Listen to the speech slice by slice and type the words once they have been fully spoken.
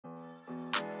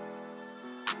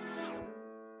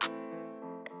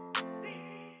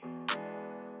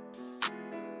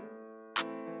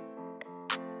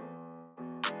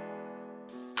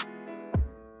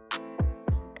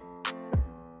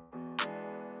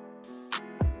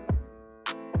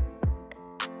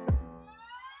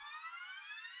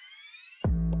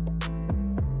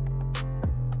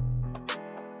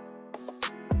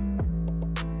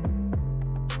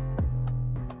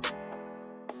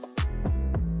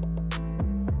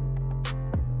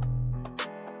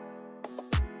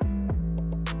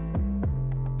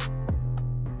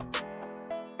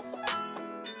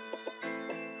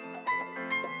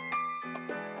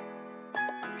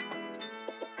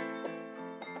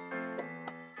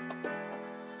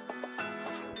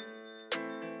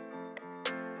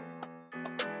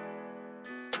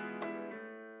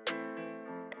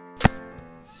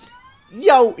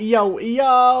Yo, yo,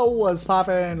 yo, what's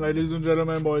poppin', ladies and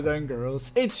gentlemen, boys and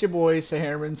girls? It's your boy,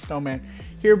 Saharan Snowman,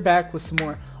 here back with some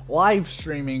more live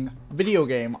streaming video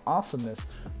game awesomeness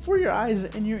for your eyes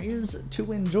and your ears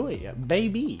to enjoy,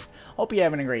 baby. Hope you're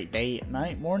having a great day,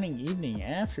 night, morning, evening,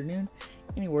 afternoon,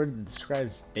 any word that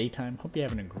describes daytime. Hope you're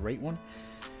having a great one.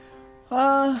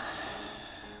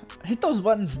 Hit those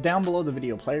buttons down below the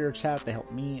video player, chat. They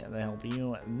help me, they help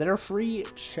you. They're free,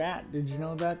 chat. Did you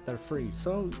know that? They're free.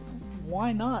 So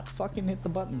why not fucking hit the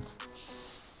buttons?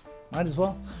 Might as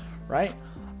well, right?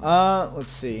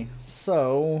 Let's see.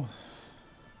 So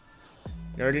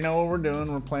you already know what we're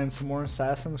doing. We're playing some more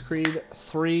Assassin's Creed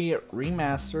 3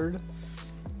 Remastered.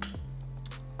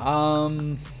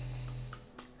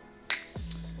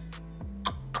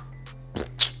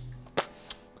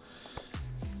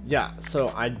 Yeah, so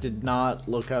I did not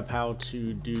look up how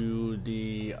to do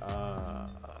the,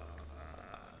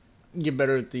 get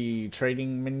better at the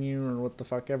trading menu or what the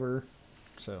fuck ever.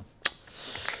 So,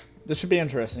 this should be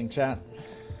interesting, chat.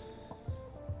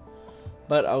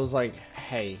 But I was like,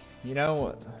 hey, you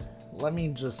know, let me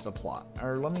just apply,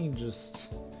 or let me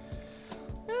just,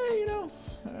 you know,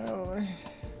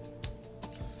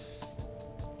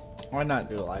 why not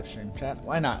do a live stream, chat?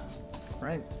 Why not,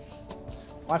 right?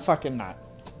 Why fucking not?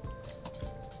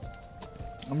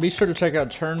 And be sure to check out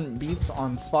Churn Beats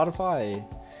on Spotify,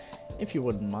 if you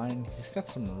wouldn't mind. He's got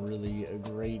some really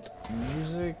great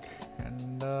music,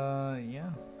 and yeah.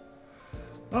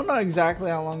 I don't know exactly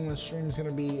how long the stream's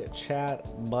gonna be, chat,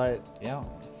 but yeah,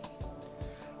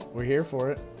 we're here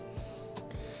for it.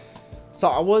 So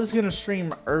I was gonna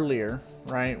stream earlier,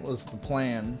 right? Was the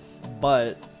plan,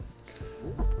 but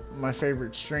my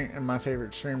favorite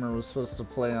streamer was supposed to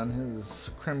play on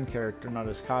his Crim character, not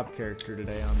his cop character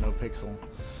today on No Pixel.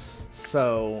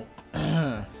 So,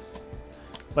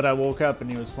 but I woke up and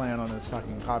he was playing on his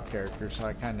fucking cop character, so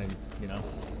I kind of, you know,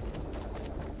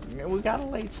 we got a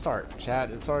late start, chat.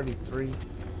 It's already 3.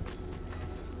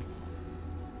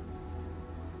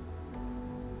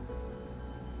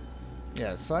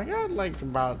 Yeah, so I got like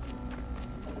about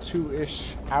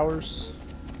 2-ish hours.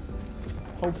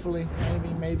 Hopefully,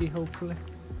 maybe, hopefully.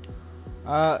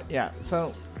 Yeah,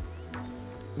 so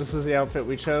this is the outfit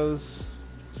we chose.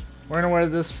 We're gonna wear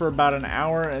this for about an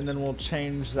hour and then we'll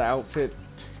change the outfit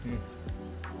to...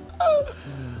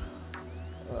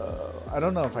 I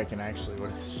don't know if I can actually wear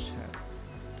this shit.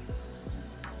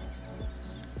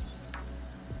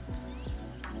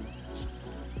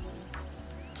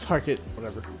 Fuck it,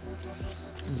 whatever.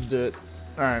 Let's do it.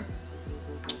 Alright.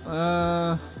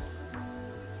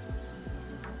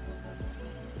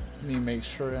 Let me make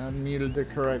sure I muted the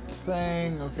correct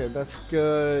thing. Okay, that's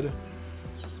good.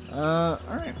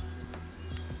 Alright.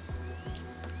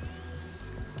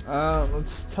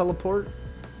 Let's teleport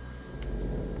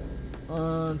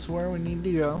to where we need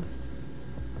to go.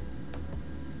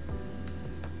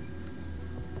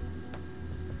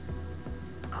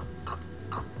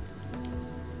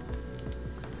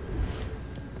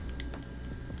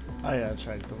 Oh yeah, that's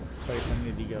right. The place I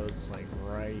need to go is like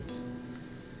right.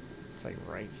 It's like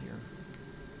right here.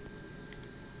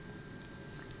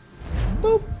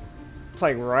 Boop. It's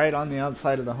like right on the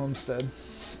outside of the homestead.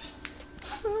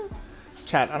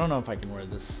 Chat, I don't know if I can wear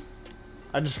this.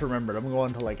 I just remembered I'm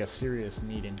going to like a serious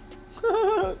meeting.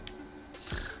 Oh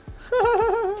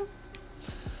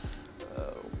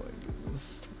my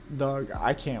goodness. Dog,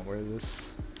 I can't wear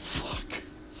this. Fuck.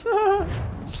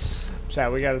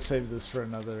 Chat, we gotta save this for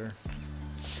another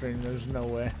stream. There's no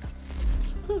way.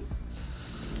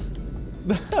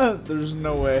 There's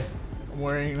no way I'm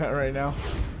wearing that right now.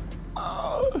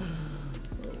 Oh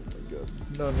my god.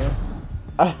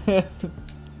 No.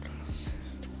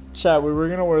 Chat, we were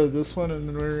gonna wear this one and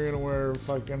then we were gonna wear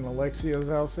fucking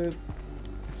Alexio's outfit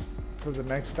for the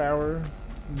next hour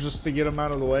just to get him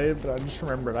out of the way, but I just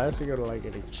remembered I have to go to like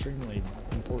an extremely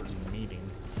important meeting.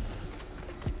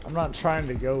 I'm not trying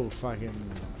to go fucking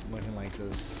looking like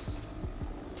this.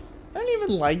 I don't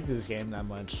even like this game that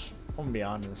much. I'm gonna be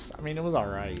honest. I mean, it was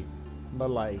alright,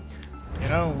 but like, you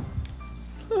know.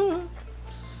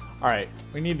 Alright,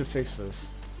 we need to fix this.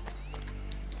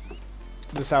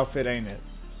 This outfit ain't it.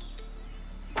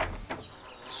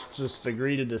 Just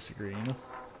agree to disagree, you know?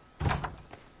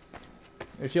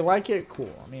 If you like it, cool.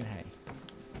 I mean, hey.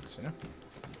 You know?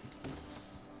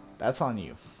 That's on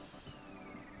you.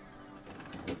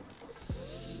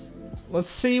 Let's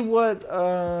see what,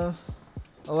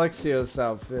 Alexio's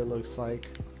outfit looks like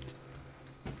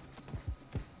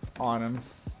on him.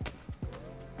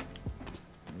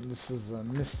 This is a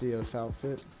Mystios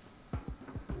outfit.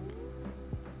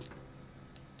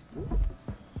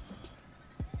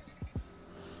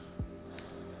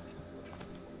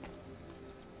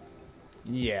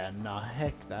 Yeah, nah,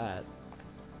 heck that.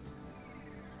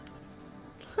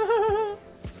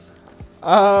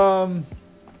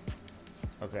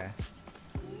 Okay.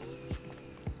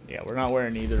 Yeah, we're not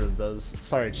wearing either of those.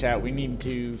 Sorry, chat. We need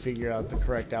to figure out the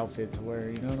correct outfit to wear.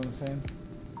 You know what I'm saying?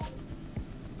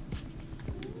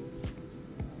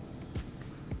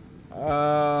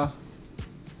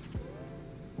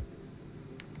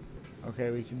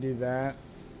 Okay, we can do that.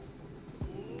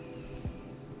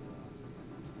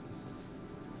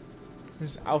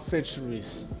 Whose outfit should we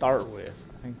start with?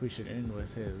 I think we should end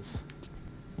with his.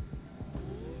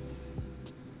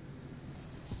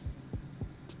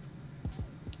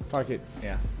 Fuck it,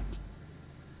 yeah.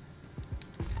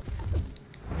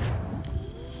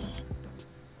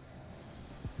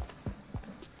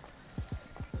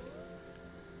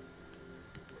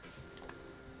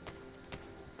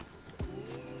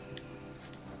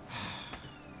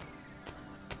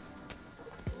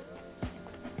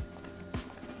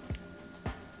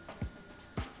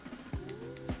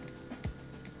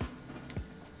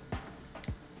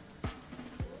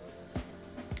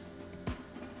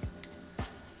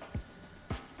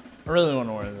 I really want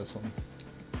to wear this one.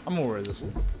 I'm gonna wear this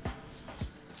one.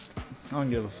 I don't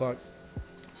give a fuck.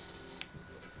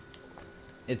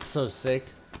 It's so sick.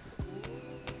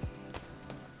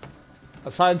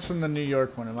 Aside from the New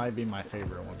York one, it might be my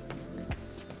favorite one.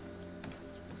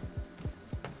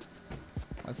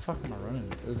 Why the fuck am I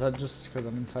running? Is that just because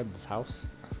I'm inside this house?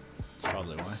 That's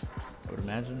probably why. I would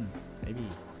imagine. Maybe.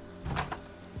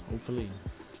 Hopefully.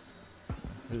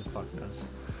 Who the fuck knows?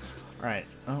 Alright.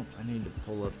 Oh, I need to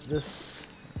pull up this.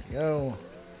 There we go.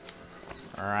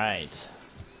 Alright.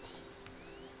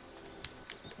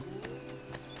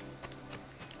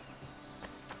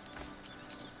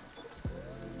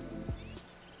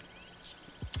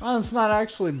 Oh, it's not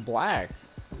actually black.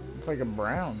 It's like a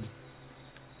brown.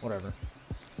 Whatever.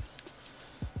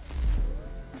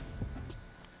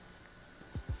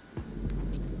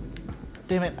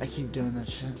 Damn it, I keep doing that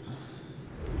shit.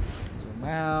 Zoom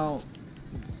out.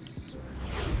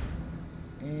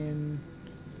 In.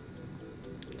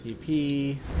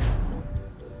 TP.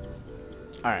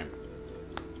 Alright.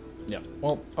 Yep.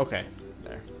 Well, okay.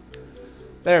 There.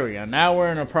 There we go. Now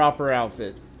we're in a proper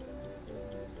outfit.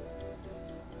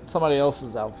 Somebody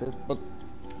else's outfit, but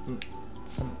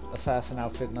some assassin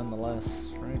outfit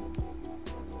nonetheless, right?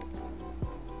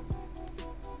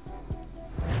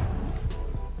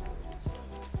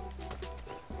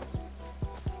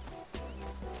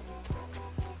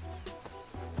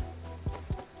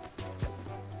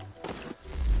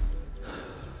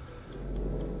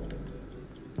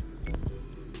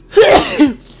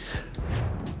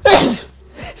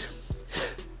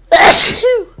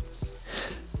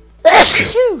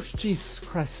 Jesus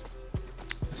Christ.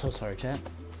 I'm so sorry, chat.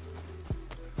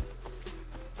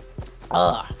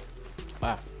 Wow.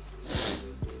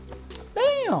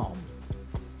 Damn.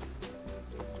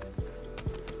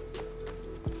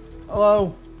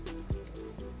 Hello.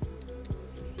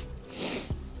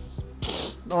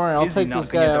 Alright, I'll take this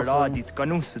guy out for him.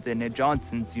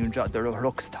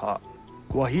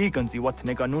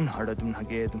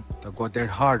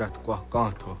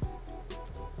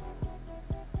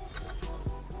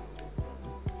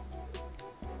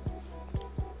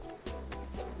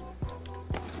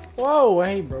 Whoa,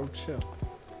 hey bro, chill.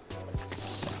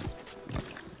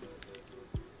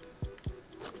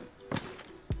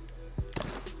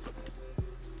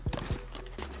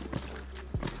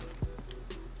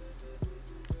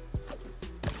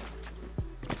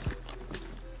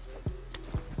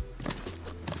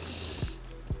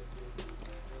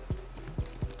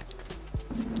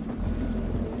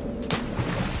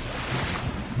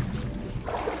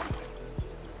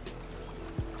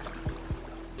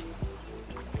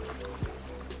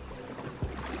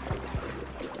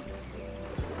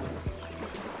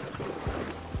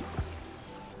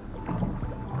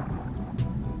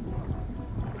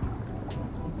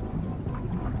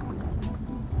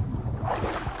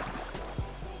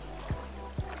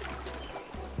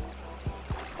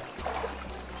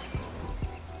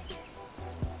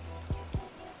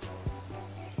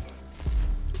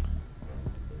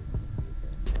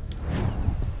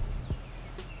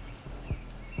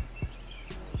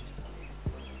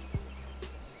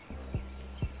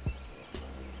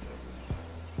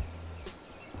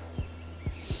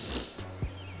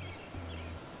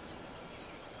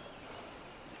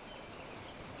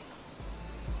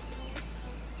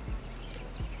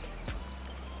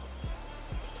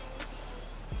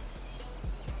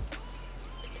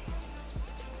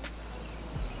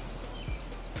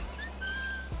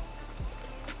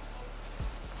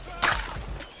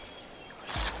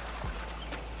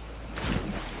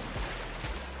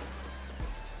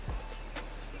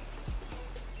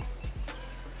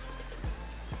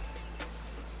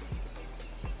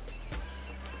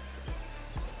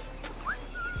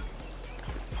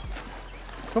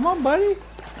 Come on, buddy.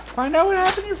 Find out what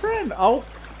happened to your friend. Oh,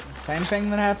 same thing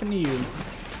that happened to you.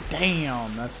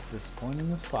 Damn, that's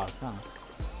disappointing as fuck, huh?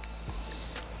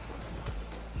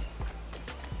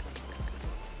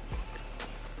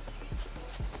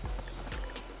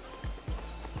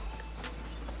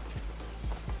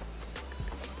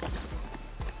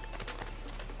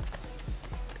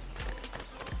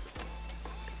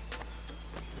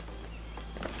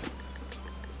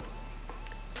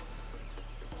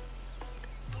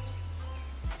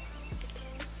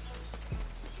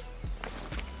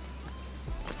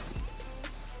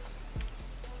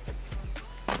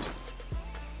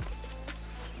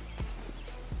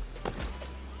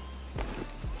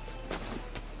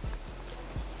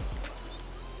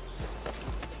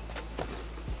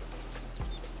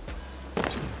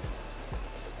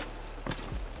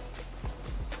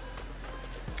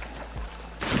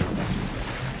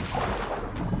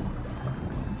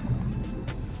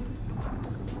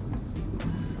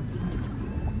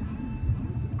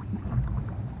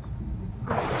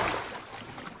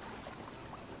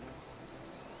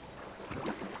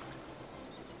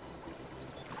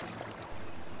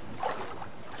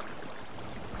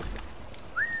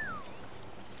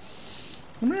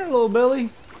 Come here, little Billy.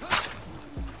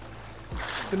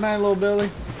 Good night, little Billy.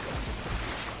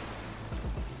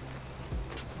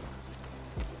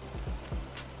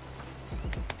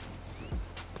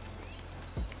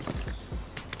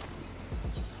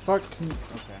 Fuck.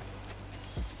 Okay.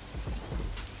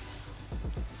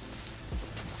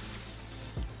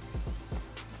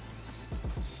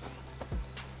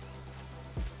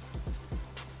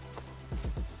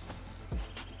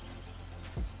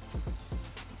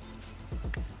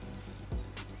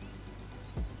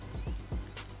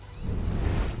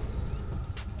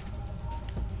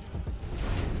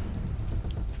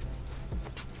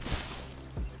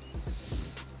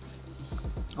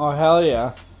 Oh, hell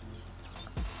yeah.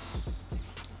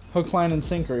 Hook, line, and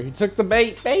sinker. He took the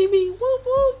bait, baby! Whoop,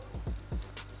 whoop!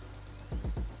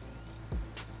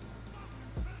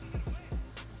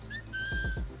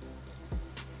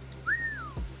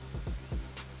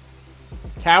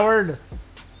 Coward!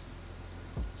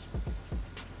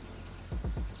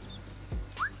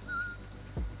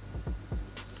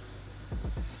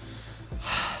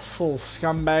 This little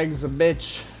scumbag's a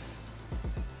bitch.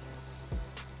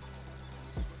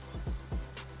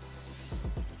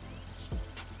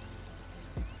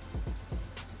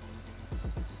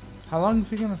 How long is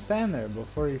he gonna stand there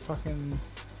before he fucking...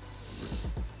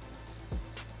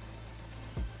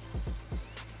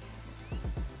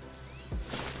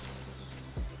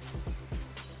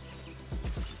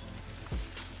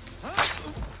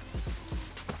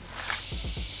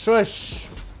 Shush,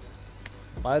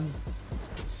 bud.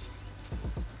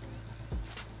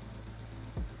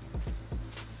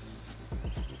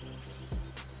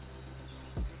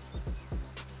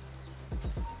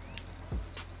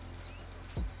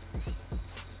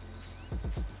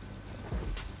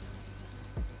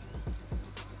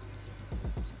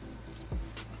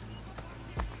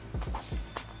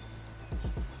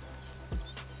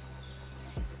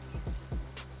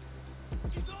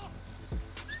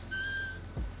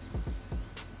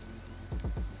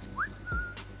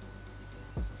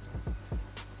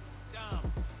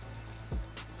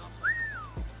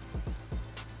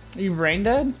 Are you brain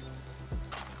dead?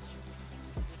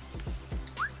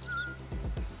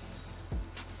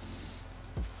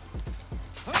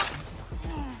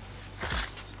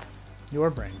 You are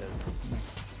brain dead.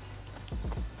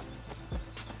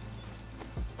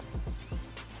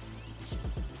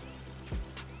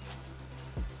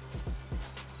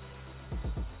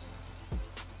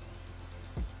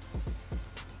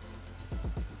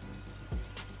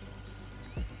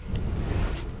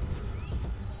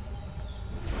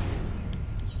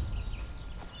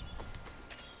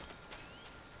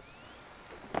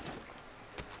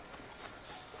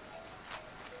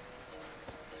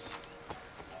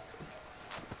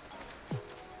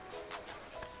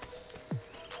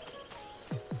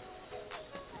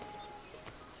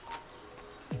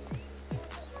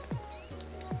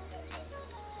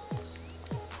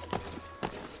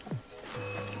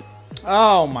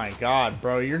 Oh my god,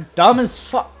 bro, you're dumb as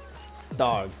fuck,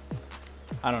 dog.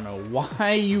 I don't know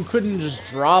why you couldn't just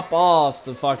drop off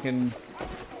the fucking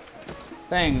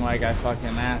thing like I fucking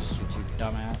asked you to,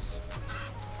 dumbass.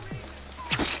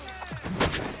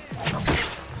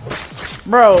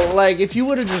 Bro, like, if you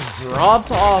would have just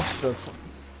dropped off the...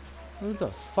 Who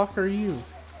the fuck are you?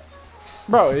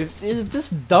 Bro, if this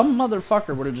dumb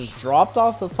motherfucker would have just dropped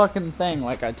off the fucking thing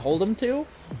like I told him to,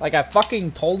 like I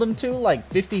fucking told him to like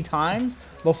 50 times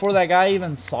before that guy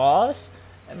even saw us,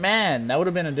 Man, that would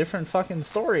have been a different fucking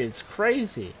story. It's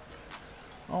crazy.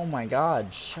 Oh my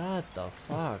god, shut the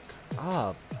fuck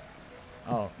up.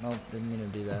 Oh, no, didn't mean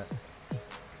to do that.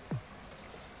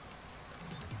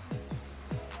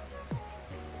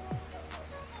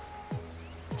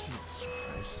 Jesus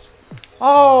Christ.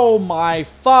 Oh my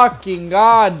fucking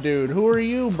god, dude. Who are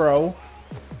you, bro?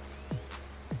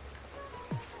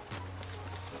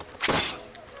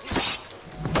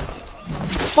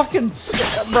 Fucking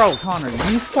bro, Connor,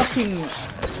 you fucking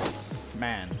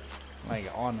man.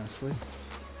 Like, honestly.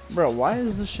 Bro, why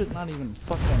is this shit not even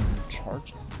fucking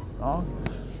charging? Oh,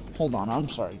 hold on, I'm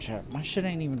sorry, chat. My shit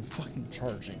ain't even fucking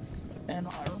charging. And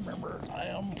I remember I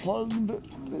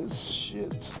unplugged this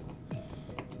shit.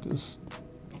 Cause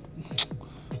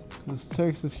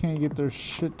Texas can't get their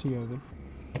shit together.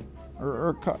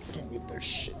 Or ERCOT can't get their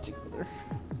shit together.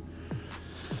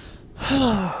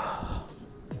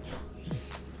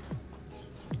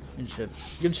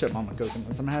 Good shit, Mama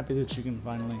Coconuts. I'm happy that you can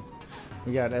finally.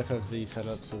 We got FFZ set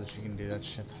up so that you can do that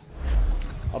shit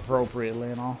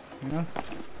appropriately and all, you know?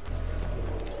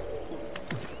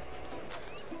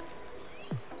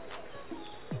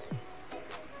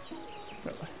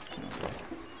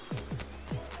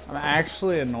 I'm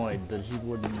actually annoyed that he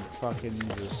wouldn't fucking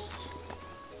just.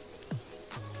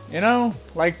 You know?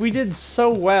 Like, we did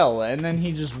so well, and then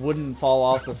he just wouldn't fall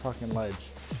off the fucking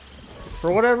ledge.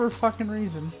 For whatever fucking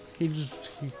reason. He just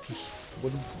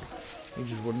wouldn't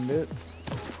do it.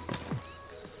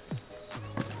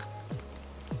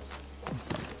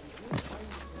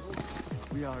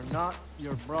 We are not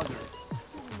your brother.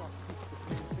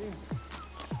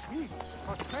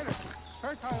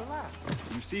 Fertile land.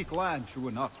 You seek land, true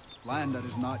enough. Land that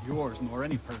is not yours nor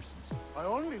any person's. I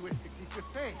only wish to keep you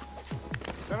safe.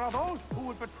 There are those who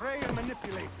would betray and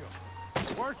manipulate you.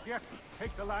 Worse yet,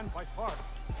 take the land by force.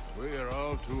 We are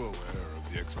all too aware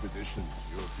of the expedition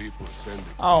your people sending.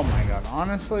 Oh my god,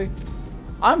 honestly,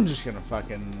 I'm just gonna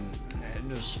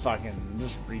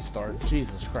just restart.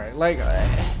 Jesus Christ. Like,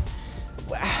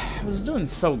 I was doing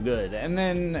so good, and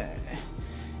then,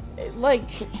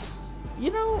 like,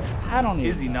 you know, I don't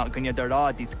even know. Not gonna it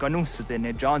ganus de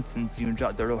ne Johnson's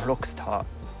unja der rocksta.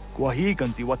 Gwahi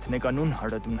ganzi what ne ganun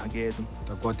haradun hagedum.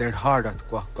 The got their hard at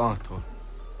Guacanto.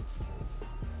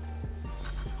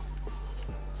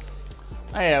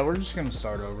 Oh yeah, we're just gonna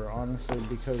start over, honestly,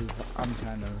 because I'm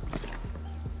kind of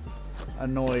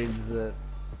annoyed that,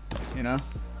 you know,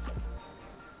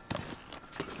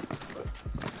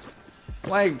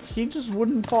 like, he just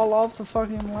wouldn't fall off the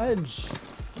fucking ledge.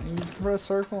 You press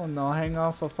circle and they'll hang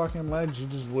off a fucking ledge. He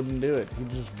just wouldn't do it. He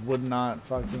just would not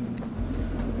fucking.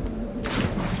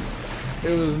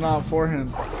 It was not for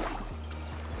him.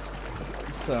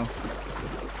 So.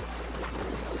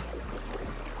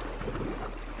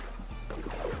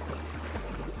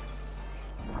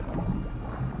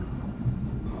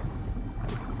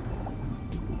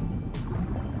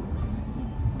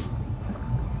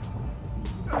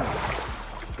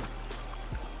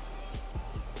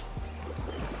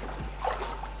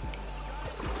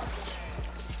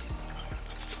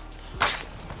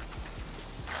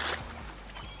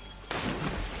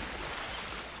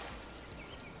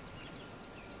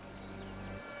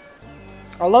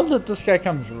 I love that this guy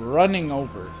comes running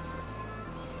over.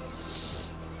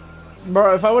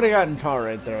 Bro, if I would have gotten caught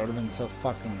right there, I would have been so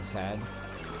fucking sad.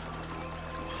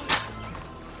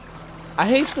 I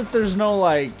hate that there's no,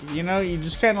 like, you know, you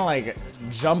just kind of, like,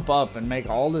 jump up and make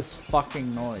all this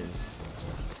fucking noise.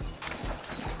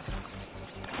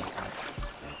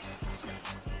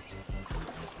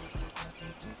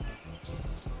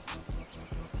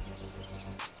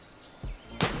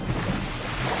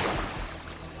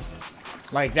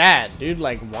 Like that, dude.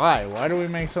 Like, why? Why do we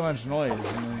make so much noise?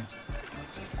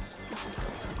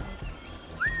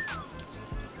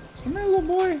 Come here, little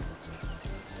boy.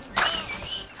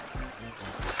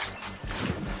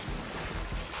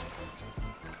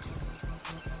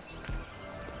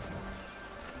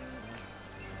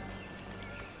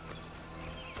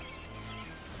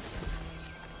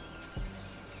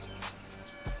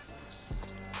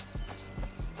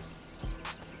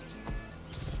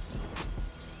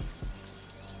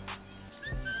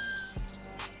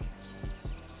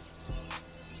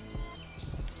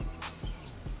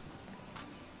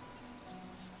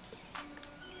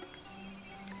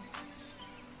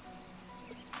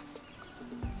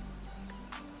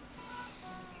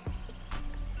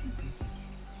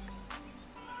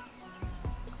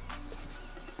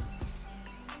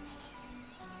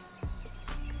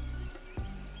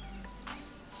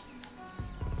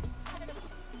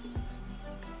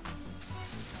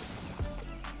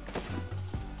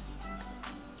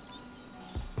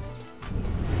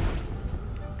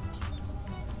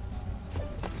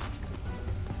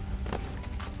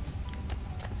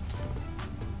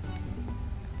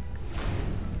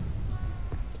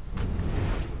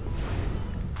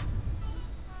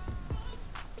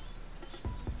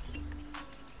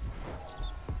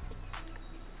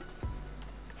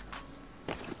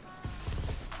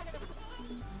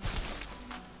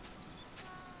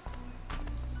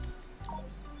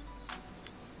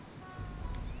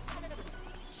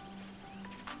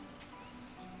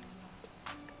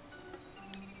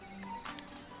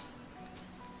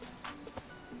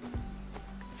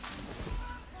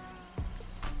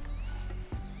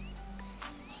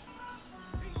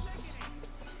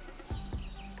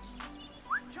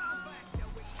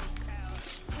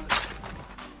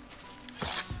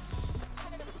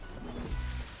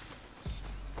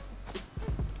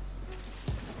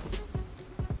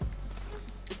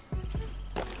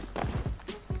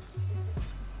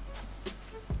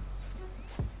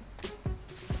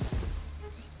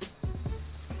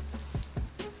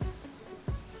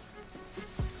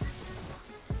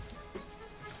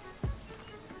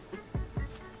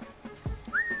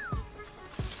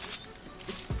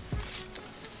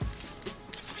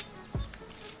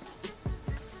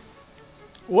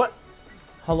 What?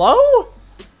 Hello?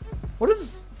 What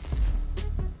is...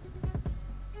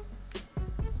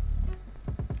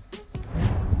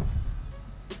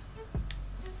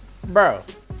 Bro,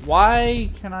 why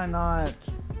can I not...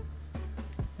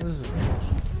 What is this bitch?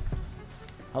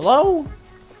 Hello?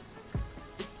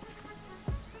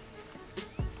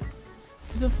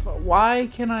 Why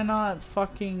can I not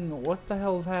fucking... What the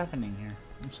hell is happening here?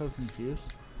 I'm so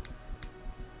confused.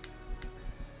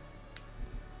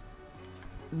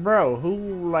 Bro,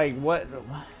 who, like, what...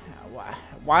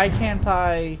 Why can't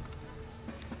I...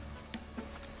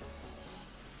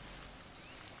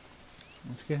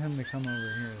 Let's get him to come over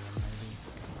here then, maybe.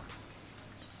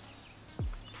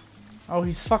 Oh,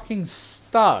 he's fucking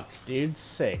stuck, dude.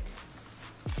 Sick.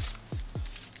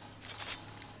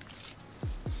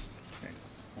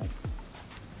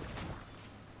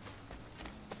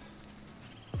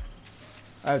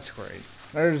 That's great.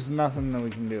 There's nothing that we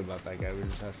can do about that guy. We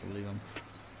just have to leave him.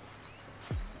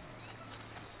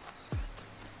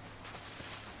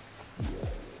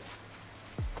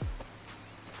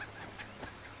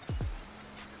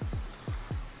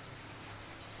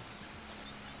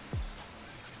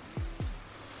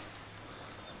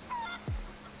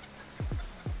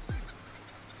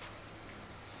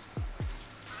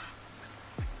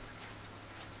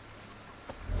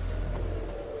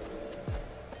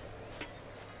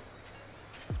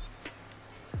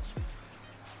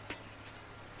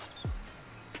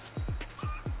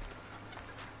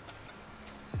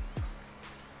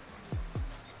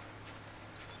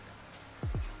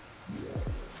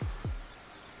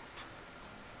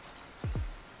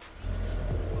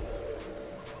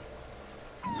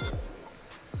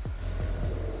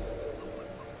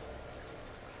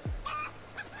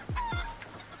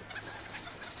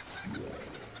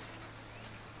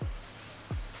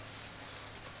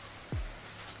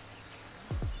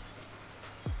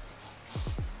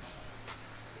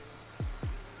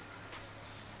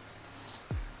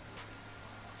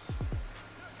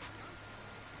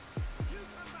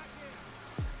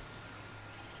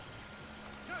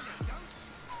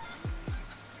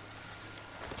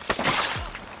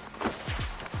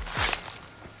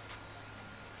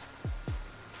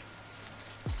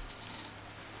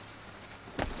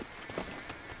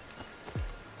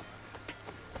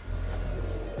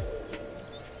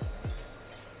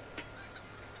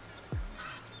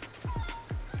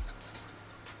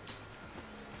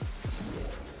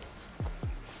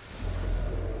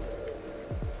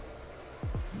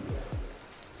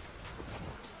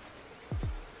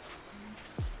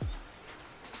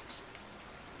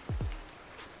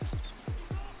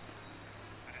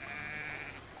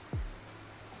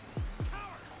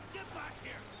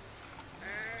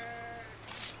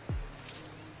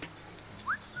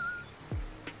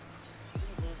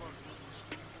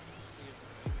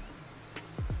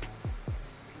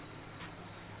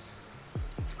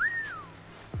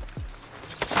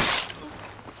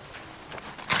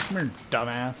 Come here,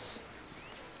 dumbass.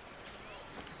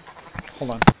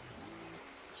 Hold on.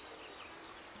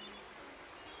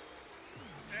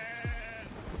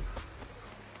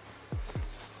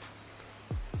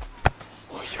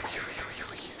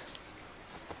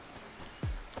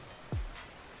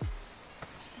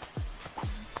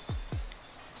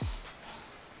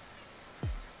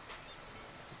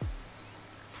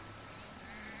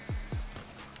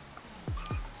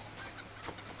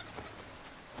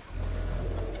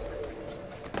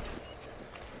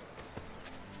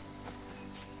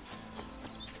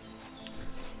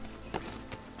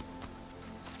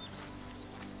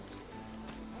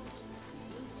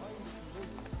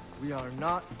 We are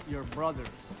not your brothers.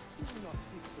 We do not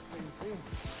seek the same thing.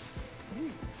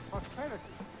 Peace, prosperity,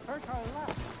 fertile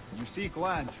land. You seek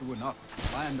land, true enough.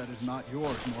 Land that is not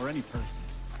yours, nor any person.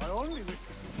 I only wish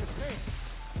to keep the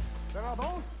faith. There are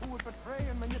those who would betray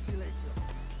and manipulate you.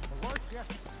 The worst yet,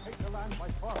 take the land by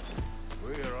force.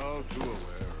 We are all too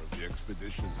aware of the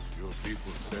expeditions your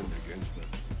people send against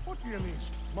us. What do you mean,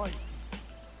 my?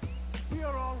 We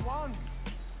are all one.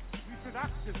 We should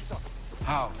act as such.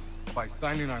 How? By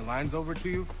signing our lands over to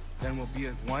you? Then we'll be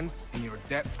as one in your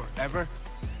debt forever?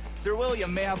 Sir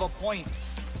William may have a point.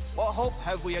 What hope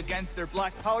have we against their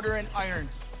black powder and iron?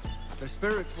 The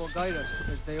spirits will guide us,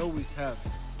 as they always have.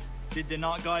 Did they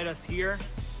not guide us here?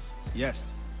 Yes,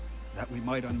 that we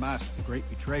might unmask the great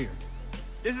betrayer.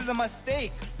 This is a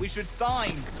mistake. We should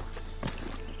sign.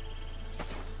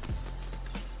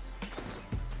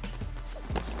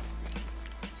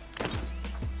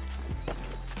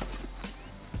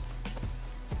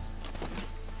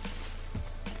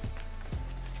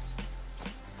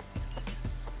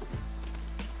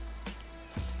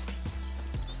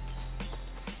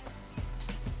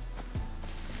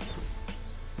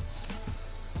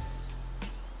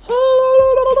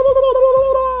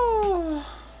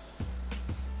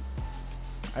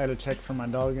 had to check for my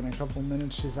dog in a couple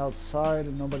minutes. She's outside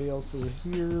and nobody else is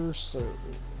here, so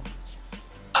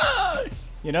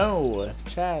you know,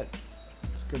 chat.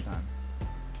 It's a good time.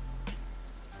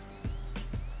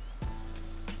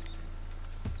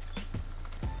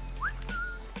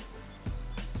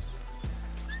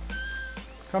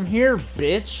 Come here,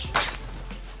 bitch.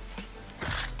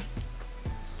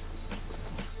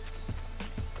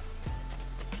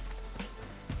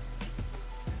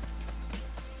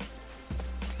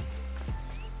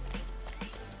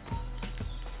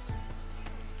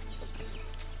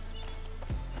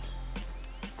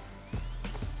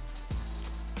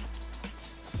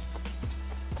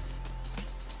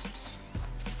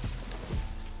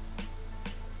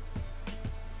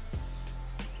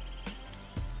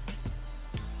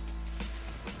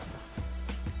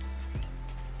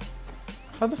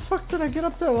 How the fuck did I get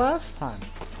up there last time?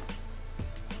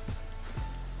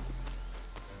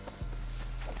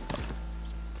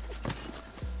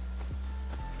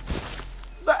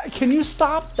 Can you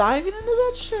stop diving into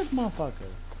that shit, motherfucker?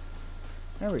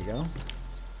 There we go.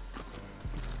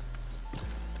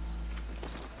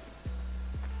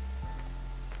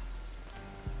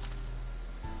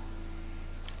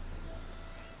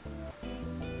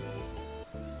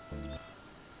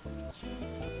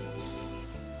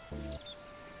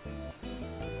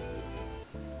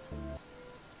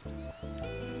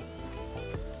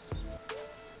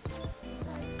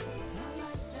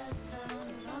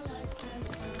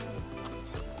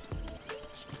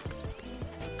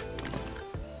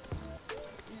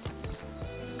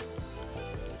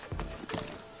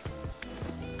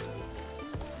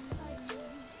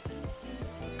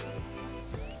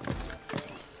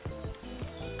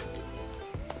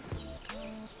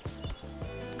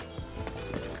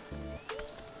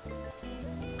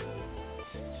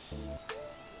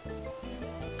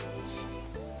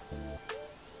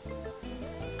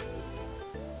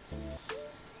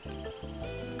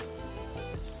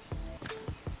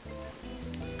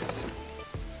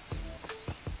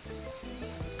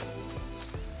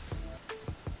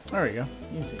 There we go.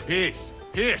 Easy. Peace.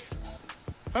 Peace.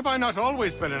 Have I not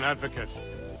always been an advocate?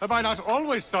 Have I not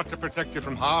always sought to protect you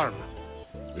from harm?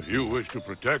 If you wish to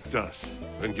protect us,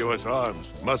 then give us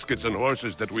arms, muskets and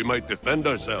horses that we might defend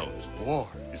ourselves. War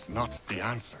is not the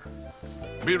answer.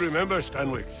 We remember,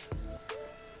 Stanwix.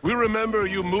 We remember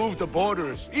you moved the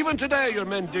borders. Even today your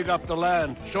men dig up the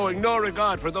land, showing no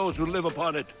regard for those who live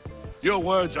upon it. Your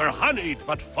words are honeyed,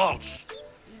 but false.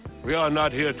 We are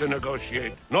not here to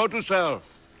negotiate, nor to sell.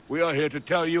 We are here to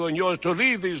tell you and yours to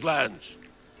leave these lands.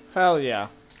 Hell yeah.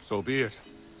 So be it.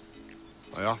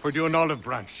 I offered you an olive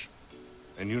branch,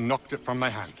 and you knocked it from my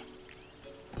hand.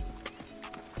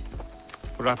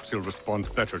 Perhaps you'll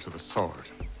respond better to the sword.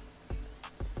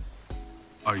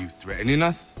 Are you threatening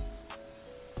us?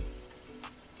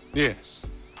 Yes.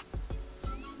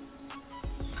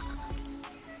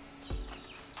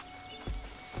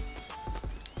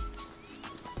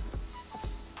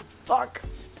 Fuck.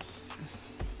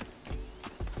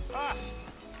 Ah!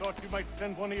 Thought you might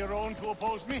send one of your own to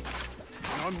oppose me?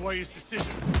 An unwise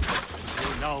decision.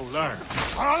 You'll now learn.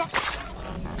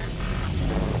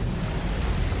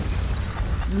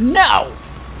 No!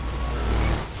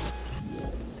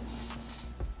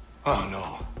 Oh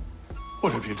no.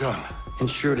 What have you done?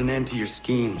 Ensured an end to your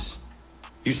schemes.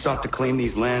 You sought to claim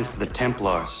these lands for the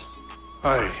Templars.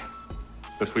 Aye,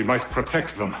 that we might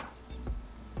protect them.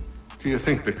 Do you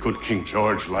think that good King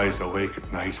George lies awake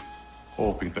at night,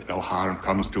 hoping that no harm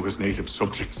comes to his native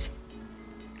subjects?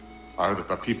 Or that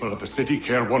the people of the city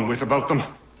care one whit about them?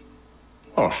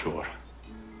 Oh, sure.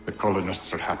 The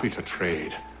colonists are happy to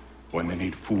trade when they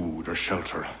need food or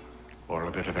shelter, or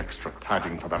a bit of extra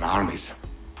padding for their armies.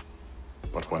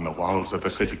 But when the walls of the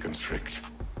city constrict,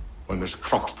 when there's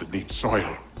crops that need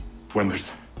soil, when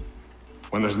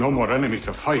there's no more enemy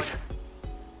to fight,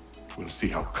 we'll see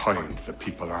how kind the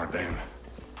people are then.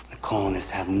 The colonists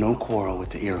have no quarrel with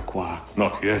the Iroquois.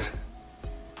 Not yet,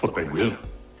 but they will.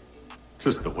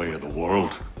 'Tis the way of the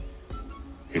world.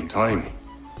 In time,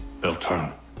 they'll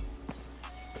turn.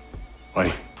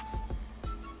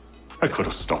 I could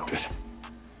have stopped it.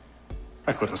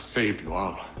 I could have saved you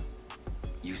all.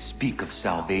 You speak of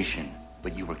salvation,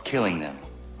 but you were killing them.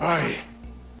 Aye,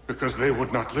 because they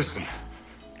would not listen.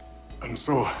 And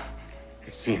so,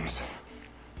 it seems,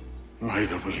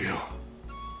 neither will you.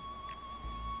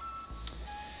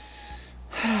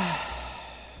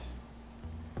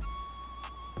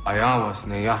 Ayawas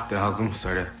na yate hagum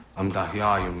sare am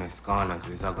dahyayu meskana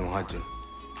zagum haja.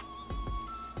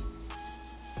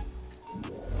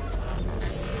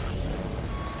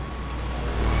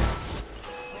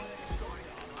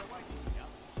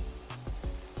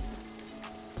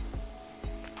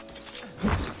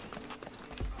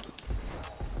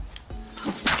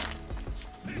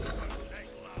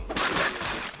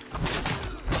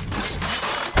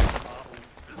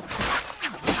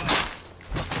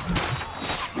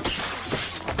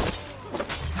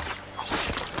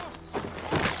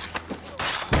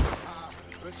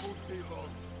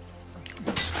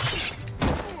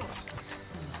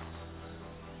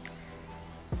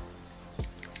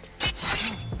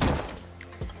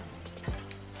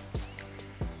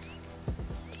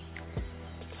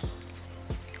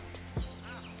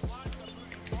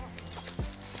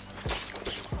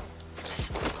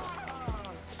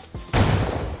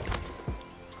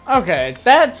 Okay,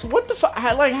 that's what the fuck.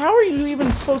 Like, how are you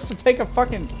even supposed to take a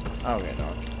fucking? Okay,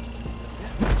 no.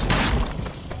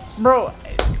 Bro,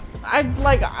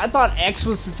 I thought X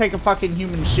was to take a fucking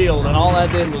human shield, and all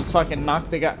that did was fucking knock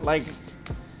the guy. Like,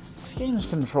 this game's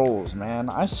controls, man.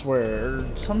 I swear,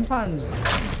 sometimes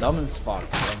dumb as fuck.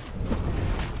 Bro.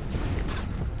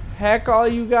 Heck, all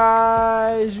you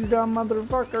guys, you dumb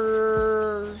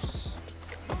motherfuckers.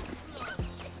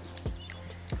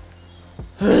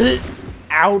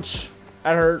 Ouch,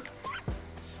 that hurt.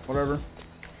 Whatever.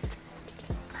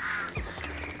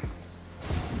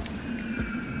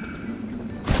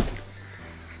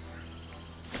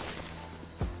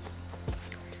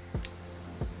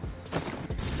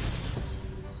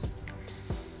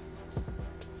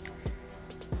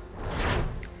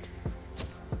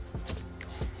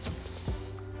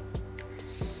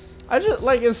 I just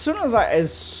like as soon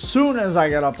as I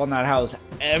got up on that house,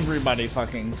 everybody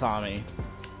fucking saw me.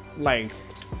 Like,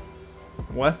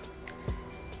 what?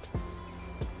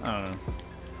 I don't know.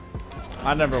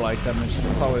 I never liked that mission.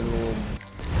 It's always a little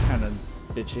kind of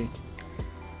bitchy.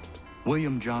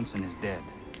 William Johnson is dead,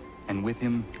 and with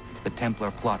him, the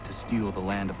Templar plot to steal the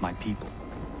land of my people.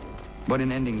 But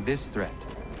in ending this threat,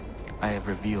 I have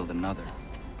revealed another.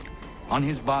 On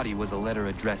his body was a letter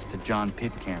addressed to John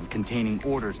Pitcairn containing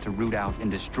orders to root out and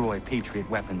destroy Patriot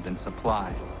weapons and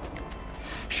supplies.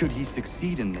 Should he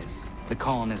succeed in this, the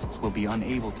colonists will be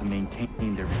unable to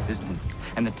maintain their resistance,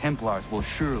 and the Templars will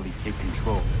surely take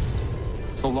control.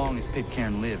 So long as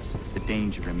Pitcairn lives, the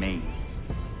danger remains.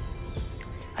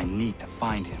 I need to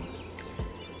find him.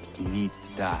 He needs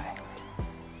to die.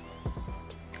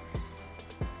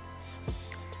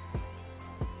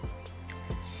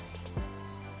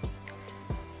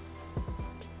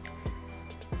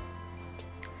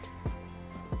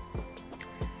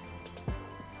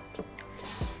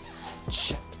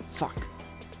 Shit, fuck.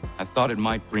 I thought it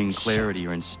might bring clarity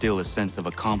or instill a sense of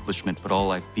accomplishment, but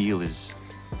all I feel is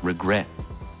regret.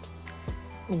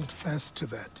 Hold fast to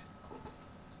that.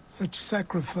 Such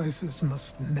sacrifices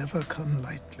must never come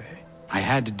lightly. I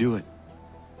had to do it.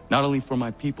 Not only for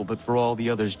my people, but for all the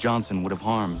others Johnson would have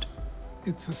harmed.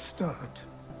 It's a start.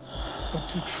 But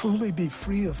to truly be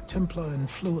free of Templar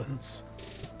influence,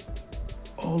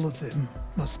 all of them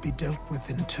must be dealt with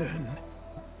in turn.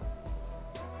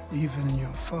 Even your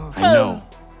father. I know.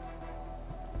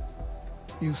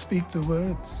 You speak the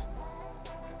words,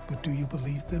 but do you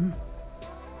believe them?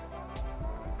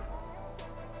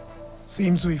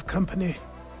 Seems we've company.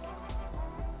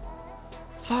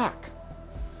 Fuck.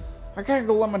 I gotta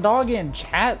go let my dog in,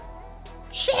 chat.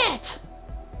 Shit!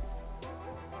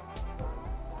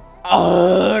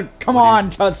 Come on,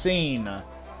 cutscene.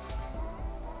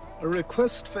 A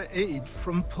request for aid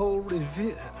from Paul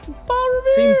Revere. Paul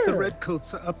Revere! Seems the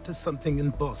Redcoats are up to something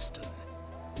in Boston.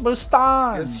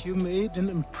 Boston! Guess you made an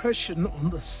impression on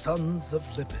the Sons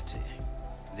of Liberty.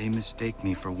 They mistake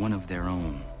me for one of their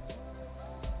own.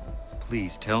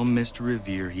 Please tell Mr.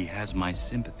 Revere he has my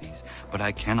sympathies, but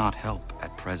I cannot help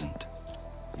at present.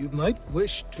 You might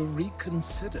wish to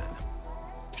reconsider.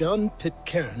 John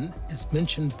Pitcairn is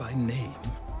mentioned by name.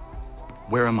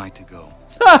 Where am I to go?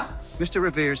 Mr.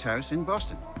 Revere's house in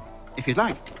Boston. If you'd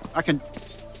like, I can...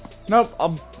 Nope,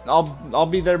 I'll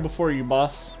be there before you,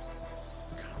 boss.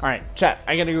 Alright, chat,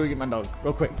 I gotta go get my dog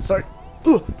real quick. Sorry.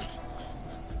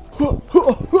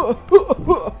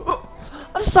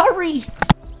 I'm sorry!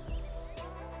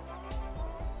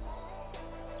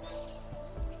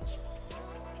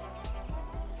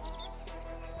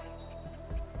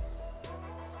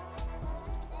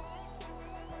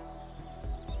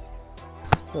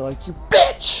 They're like, you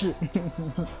bitch!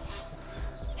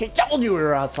 He told you we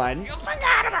were outside and you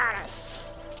forgot about us!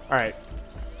 Alright.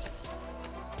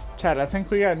 Chat, I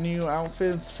think we got new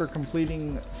outfits for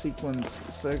completing sequence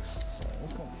 6. So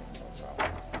let's go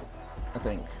I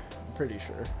think. I'm pretty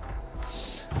sure.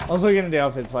 I was looking at the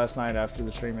outfits last night after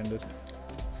the stream ended.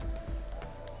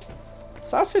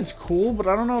 This outfit's cool, but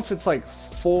I don't know if it's like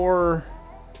for...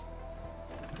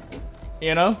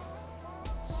 You know?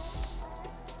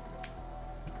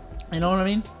 You know what I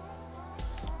mean?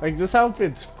 Like, this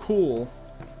outfit's cool.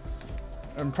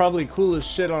 And probably cool as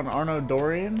shit on Arno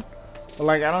Dorian. But,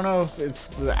 like, I don't know if it's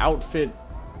the outfit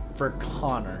for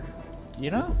Connor.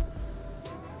 You know?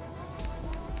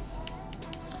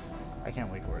 I can't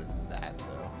wait for that,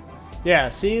 though. Yeah,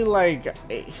 see, like,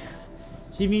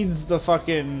 he needs the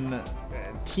fucking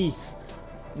teeth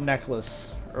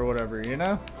necklace or whatever, you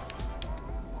know?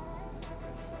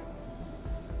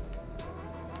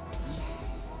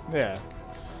 Yeah.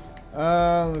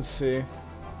 Let's see.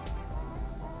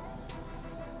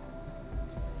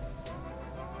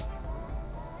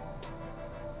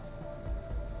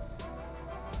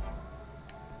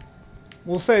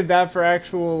 We'll save that for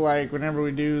actual, like, whenever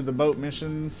we do the boat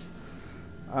missions.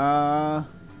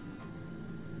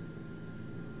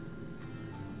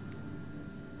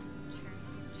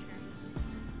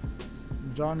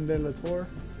 John de la Torre.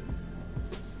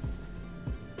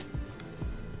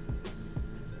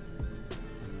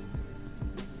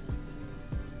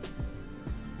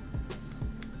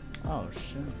 Oh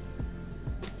shit.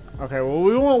 Okay, well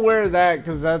we won't wear that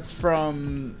because that's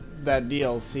from that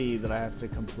DLC that I have to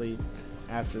complete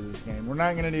after this game. We're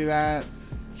not gonna do that.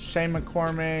 Shay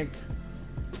McCormick.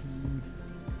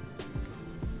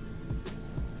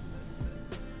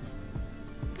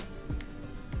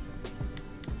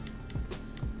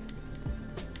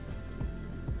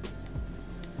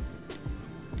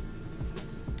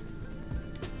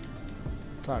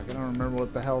 Fuck, I don't remember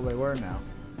what the hell they were now.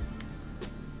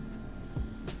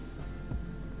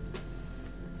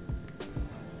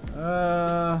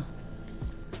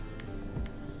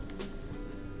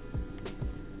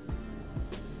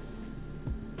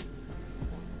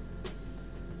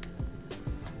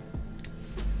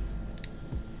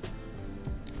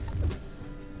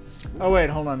 Oh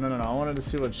wait, hold on, no. I wanted to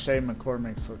see what Shay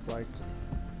McCormick's look like.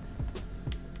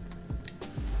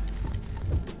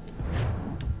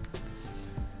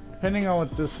 Depending on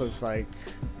what this looks like,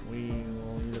 we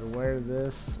will either wear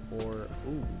this or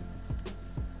ooh.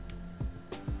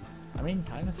 I mean,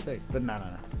 kind of sick, but no.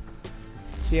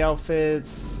 See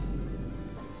outfits.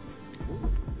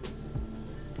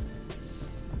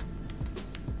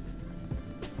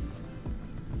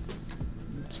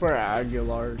 Let's wear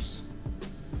Aguilar's.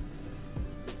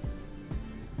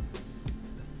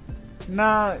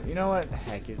 Nah, you know what?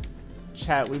 Heck it.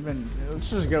 Chat,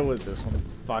 let's just go with this one.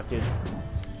 Fuck it.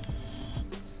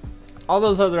 All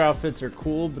those other outfits are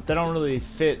cool, but they don't really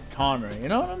fit Connor. You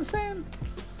know what I'm saying?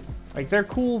 Like, they're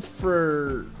cool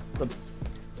for the,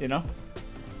 you know?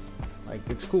 Like,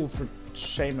 it's cool for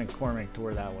Shay McCormick to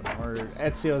wear that one. Or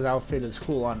Ezio's outfit is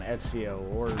cool on Ezio.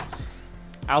 Or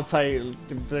outside,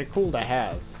 they're cool to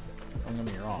have. Don't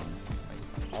get me wrong.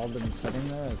 Like, all them sitting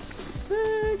there, it's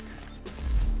sick.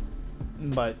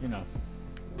 But, you know.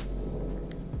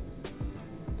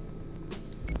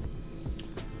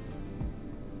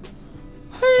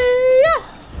 Hey, yeah.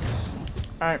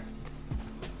 Alright.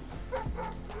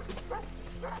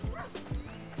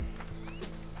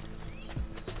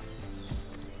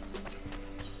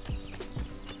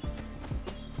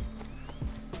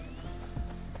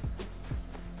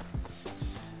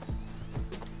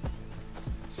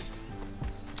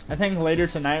 I think later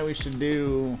tonight we should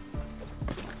do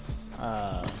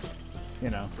you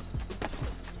know,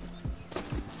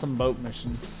 some boat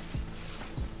missions.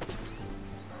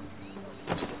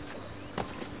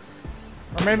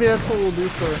 Or maybe that's what we'll do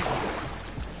for...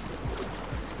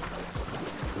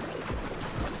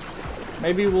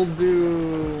 Maybe we'll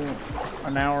do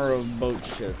an hour of boat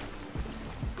shit.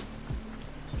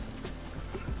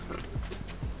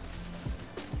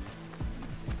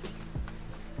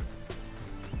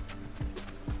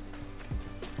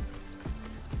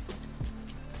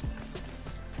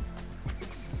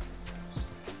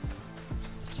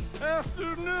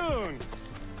 Afternoon.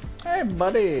 Hey,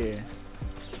 buddy.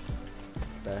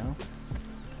 What the hell?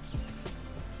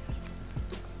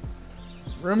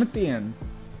 Room at the inn.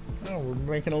 Oh, we're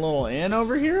making a little inn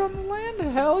over here on the land?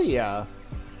 Hell yeah.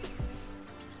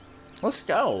 Let's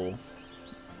go.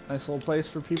 Nice little place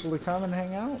for people to come and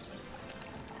hang out.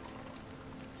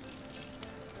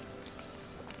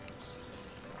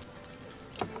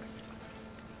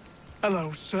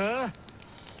 Hello, sir.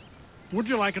 Would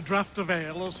you like a draught of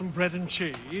ale or some bread and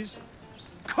cheese?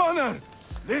 Connor,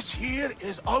 this here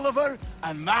is Oliver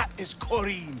and that is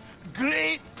Corinne.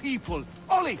 Great people.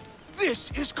 Ollie, this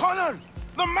is Connor,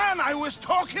 the man I was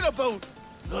talking about.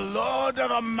 The Lord of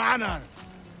the Manor.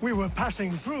 We were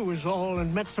passing through is all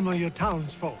and met some of your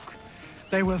townsfolk.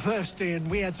 They were thirsty and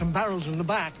we had some barrels in the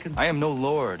back and... I am no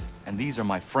lord, and these are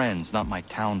my friends, not my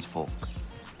townsfolk.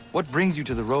 What brings you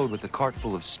to the road with a cart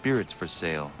full of spirits for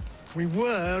sale? We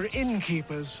were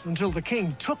innkeepers until the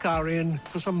king took our inn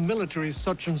for some military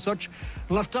such and such,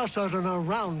 left us out on our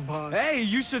round part. Hey,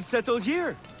 you should settle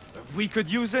here. We could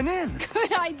use an inn.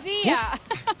 Good idea.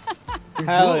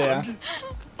 Hell yeah.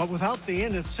 But without the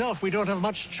inn itself, we don't have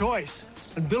much choice,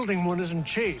 and building one isn't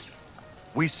cheap.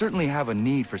 We certainly have a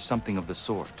need for something of the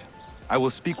sort. I will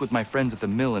speak with my friends at the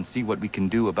mill and see what we can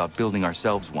do about building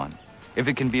ourselves one. If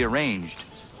it can be arranged,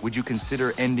 would you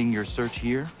consider ending your search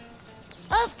here?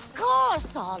 Of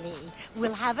course, Ollie.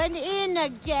 We'll have an inn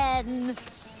again.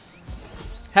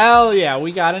 Hell yeah,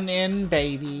 we got an inn,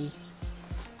 baby.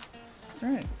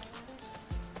 Alright.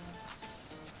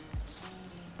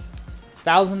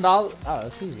 $1,000? Oh,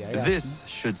 that's easy. I got This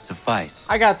should suffice.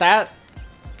 I got that.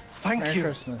 Thank Merry you.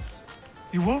 Christmas.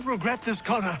 You won't regret this,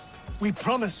 Connor. We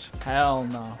promise. Hell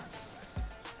no.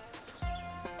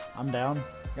 I'm down.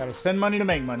 Gotta spend money to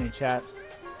make money, chat.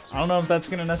 I don't know if that's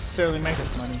gonna necessarily make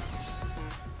us money.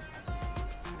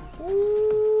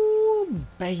 Ooh,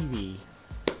 baby.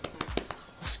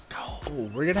 Let's go.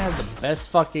 We're gonna have the best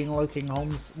fucking looking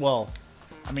homes. Well,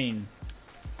 I mean,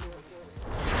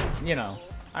 you know,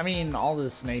 all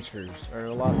this nature's, or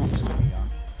a lot of it's gonna be gone.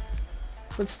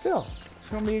 But still, it's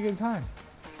gonna be a good time.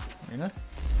 You know?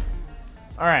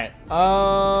 Alright,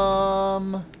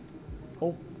 oh,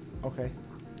 okay.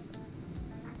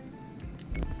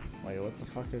 Wait, what the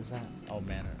fuck is that? Oh,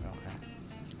 banner,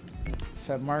 okay.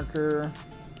 Set marker.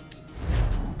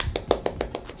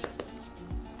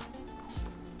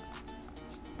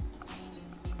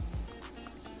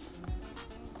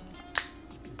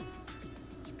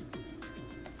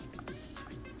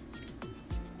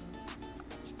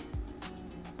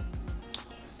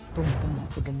 Boom,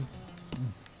 boom, boom.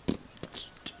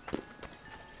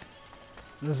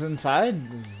 This is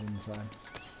inside? This is inside.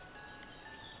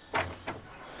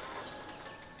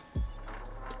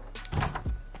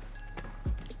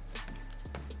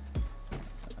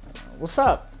 What's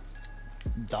up?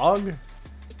 Dog?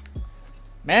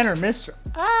 Man or mister?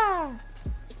 Ah!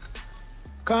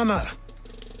 Connor,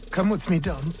 come with me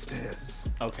downstairs.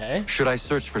 Okay. Should I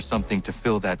search for something to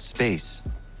fill that space?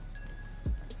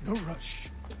 No rush.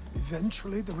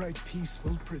 Eventually the right piece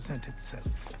will present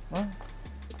itself. What?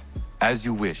 As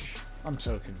you wish. I'm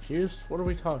so confused. What are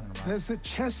we talking about? There's a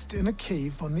chest in a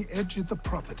cave on the edge of the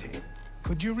property.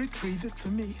 Could you retrieve it for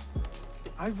me?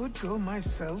 I would go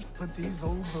myself, but these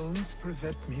old bones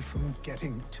prevent me from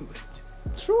getting to it.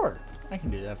 Sure. I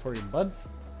can do that for you, bud.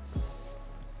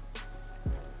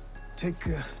 Take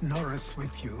Norris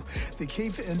with you. The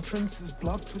cave entrance is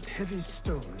blocked with heavy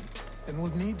stone and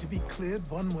will need to be cleared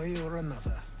one way or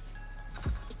another.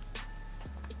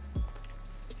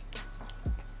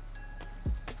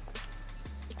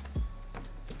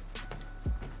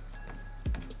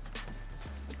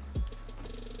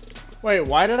 Wait,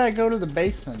 why did I go to the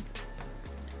basement?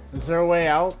 Is there a way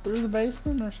out through the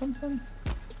basement or something?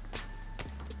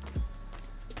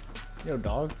 Yo,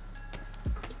 dog.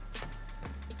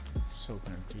 So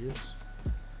confused.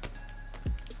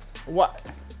 What?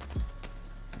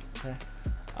 Okay.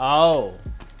 Oh.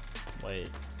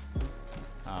 Wait.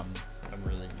 I'm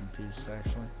really confused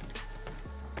actually.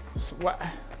 So what?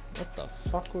 What the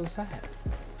fuck was that?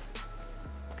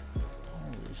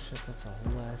 Holy shit, that's a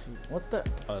whole ass. What the?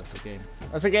 Oh, it's a game.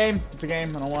 That's a game. It's a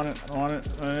game. I don't want it. I don't want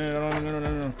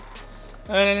it.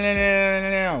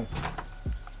 No.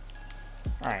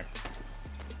 Alright.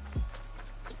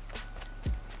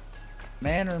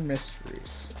 Man or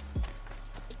mysteries?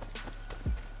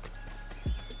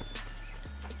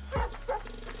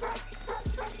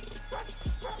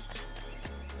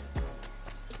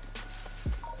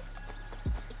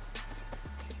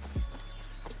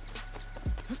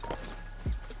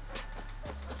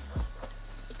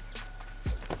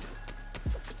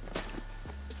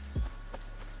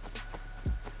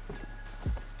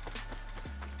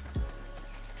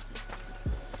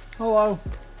 Hello.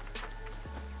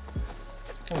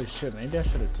 Holy shit, maybe I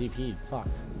should have TP'd. Fuck.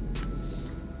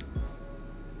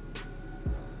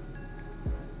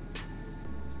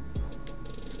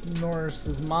 Norris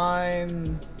is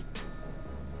mine.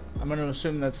 I'm gonna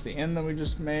assume that's the inn that we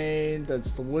just made.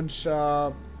 That's the wood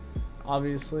shop.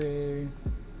 Obviously.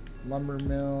 Lumber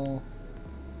mill.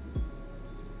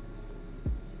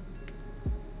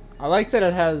 I like that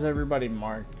it has everybody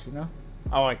marked, you know?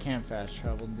 Oh, I can't fast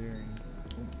travel during.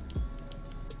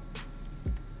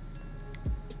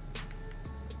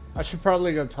 I should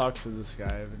probably go talk to this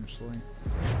guy eventually.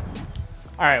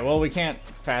 Alright, well we can't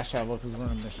fast travel because we're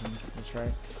on a mission. That's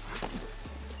right.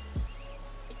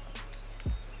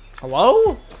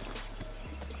 Hello?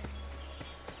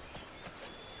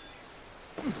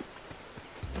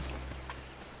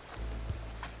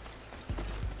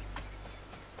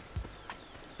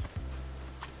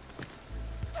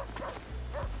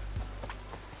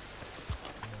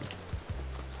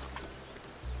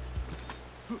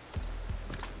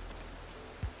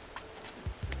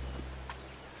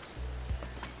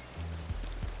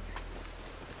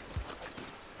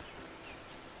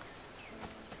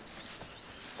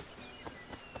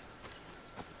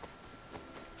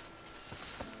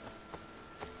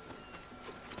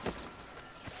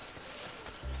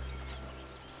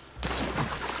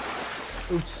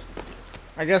 Oops.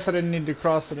 I guess I didn't need to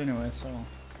cross it anyway, so.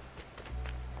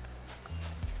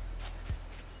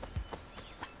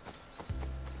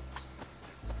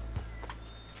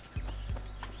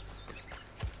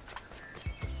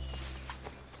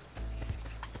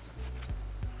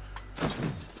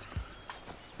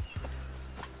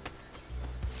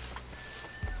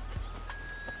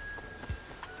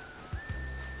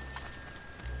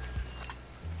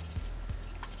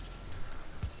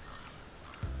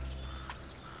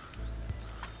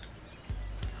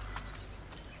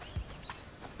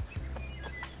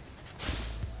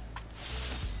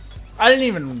 I didn't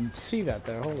even see that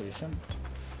there. Holy shit.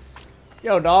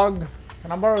 Yo, dog.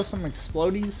 Can I borrow some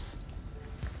explodies?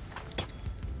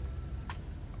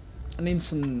 I need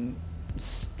some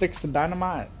sticks of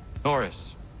dynamite.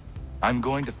 Norris, I'm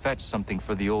going to fetch something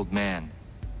for the old man.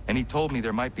 And he told me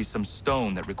there might be some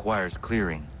stone that requires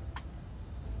clearing.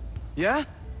 Yeah?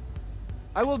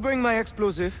 I will bring my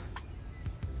explosive.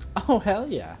 Oh, hell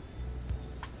yeah.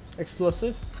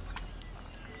 Explosive?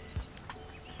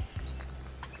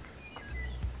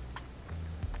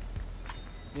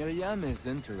 Miriam is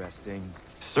interesting.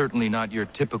 Certainly not your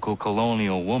typical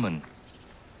colonial woman.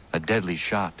 A deadly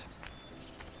shot.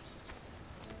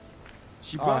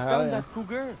 She brought hell down yeah. that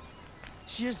cougar.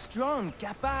 She is strong,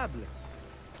 capable.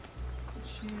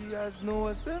 She has no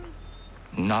husband?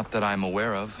 Not that I'm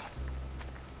aware of.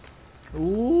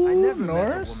 Ooh, I never met a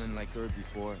Norris? woman like her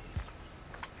before.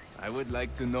 I would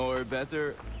like to know her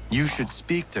better. You should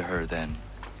speak to her then.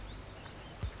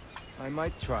 I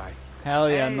might try. Hell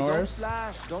yeah, Hey, Norris. don't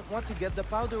splash. Don't want to get the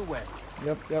powder wet.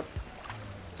 Yep, yep.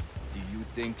 Do you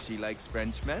think she likes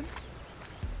Frenchmen?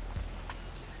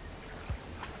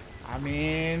 I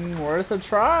mean, worth a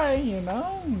try, you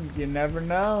know? You never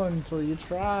know until you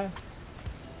try.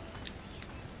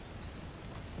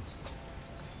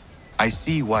 I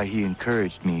see why he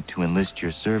encouraged me to enlist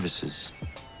your services.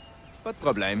 Pas de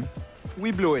problème.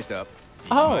 We blew it up.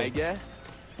 Oh. My guess.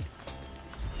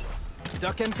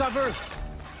 Duck and cover.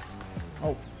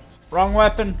 Oh, wrong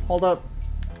weapon. Hold up.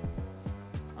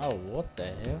 Oh, what the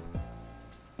hell?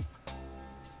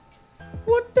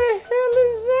 What the hell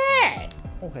is that?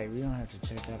 Okay, we don't have to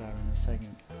check that out in a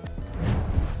second.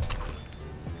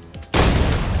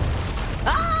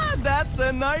 Ah, that's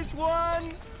a nice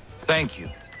one. Thank you.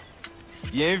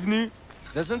 Bienvenue.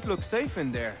 Doesn't look safe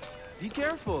in there. Be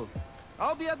careful.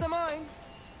 I'll be at the mine.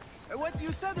 What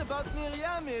you said about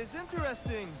Miriam is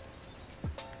interesting.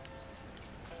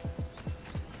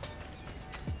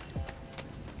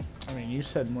 I mean, you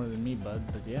said more than me, bud,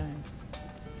 but yeah.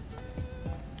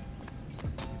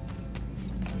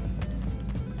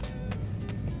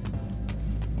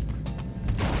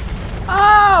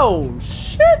 Oh,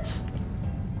 shit!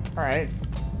 Alright.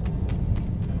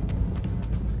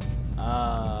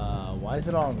 Why is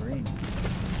it all green?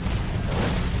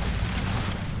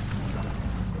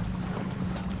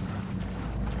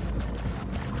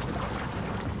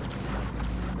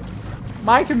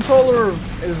 My controller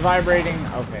is vibrating.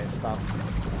 Okay, stop.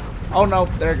 Oh no,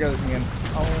 there it goes again.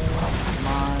 Oh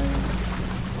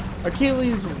my.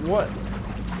 Achilles, what?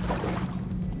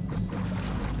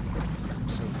 I'm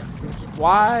so confused.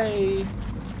 Why?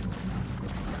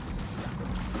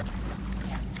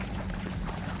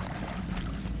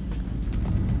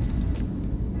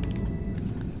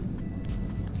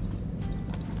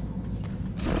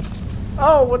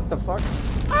 Oh, what the fuck?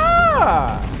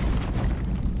 Ah!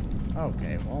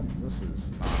 Okay, well, this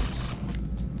is not...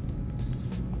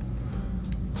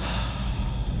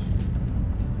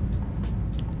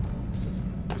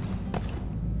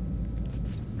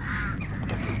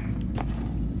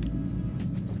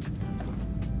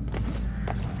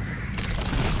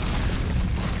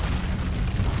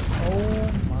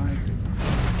 Oh my...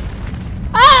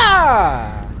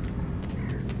 Ah!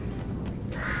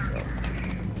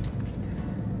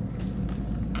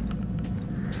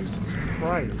 Jesus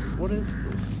Christ, what is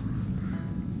this?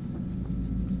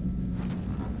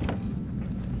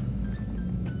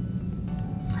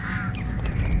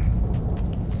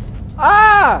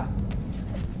 Ah!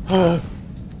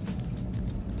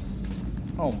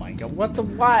 Oh my god, what the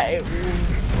why?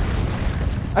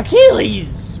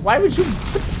 Achilles! Why would you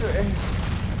put the...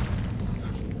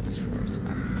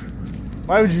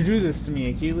 Why would you do this to me,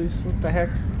 Achilles? What the heck?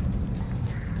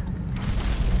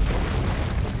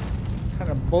 What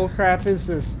kind of bullcrap is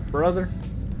this, brother?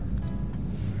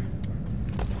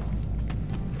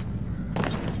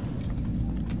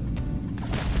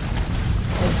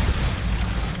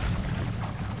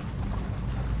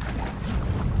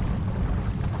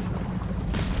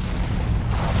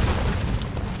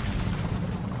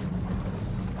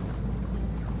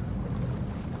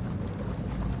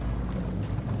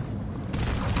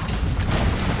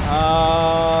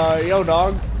 Yo,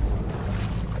 dog.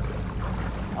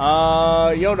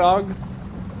 Yo, dog.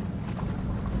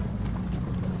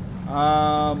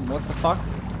 What the fuck?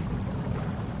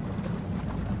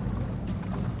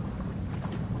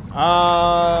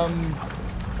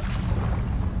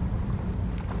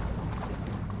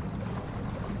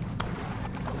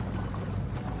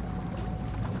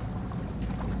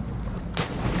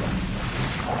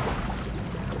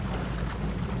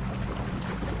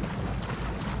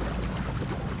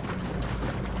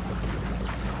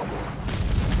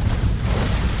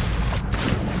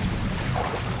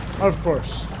 Of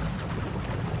course.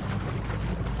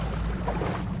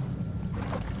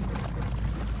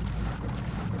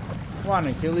 Come on,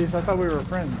 Achilles. I thought we were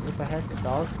friends. What the heck,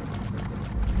 dog?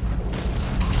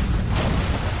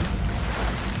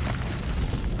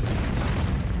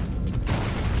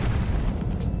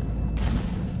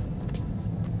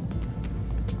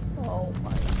 Oh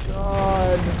my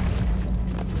god.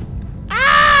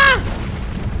 Ah!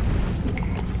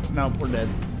 No, we're dead.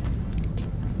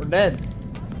 We're dead.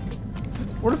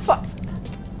 Where the fuck?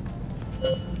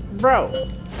 Bro,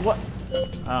 what?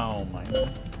 Oh my god.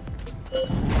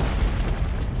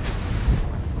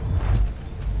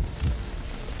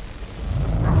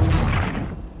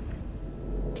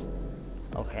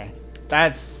 Okay.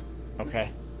 That's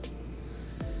okay.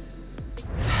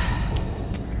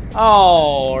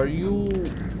 Oh, are you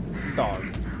dog?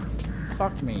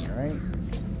 Fuck me, right?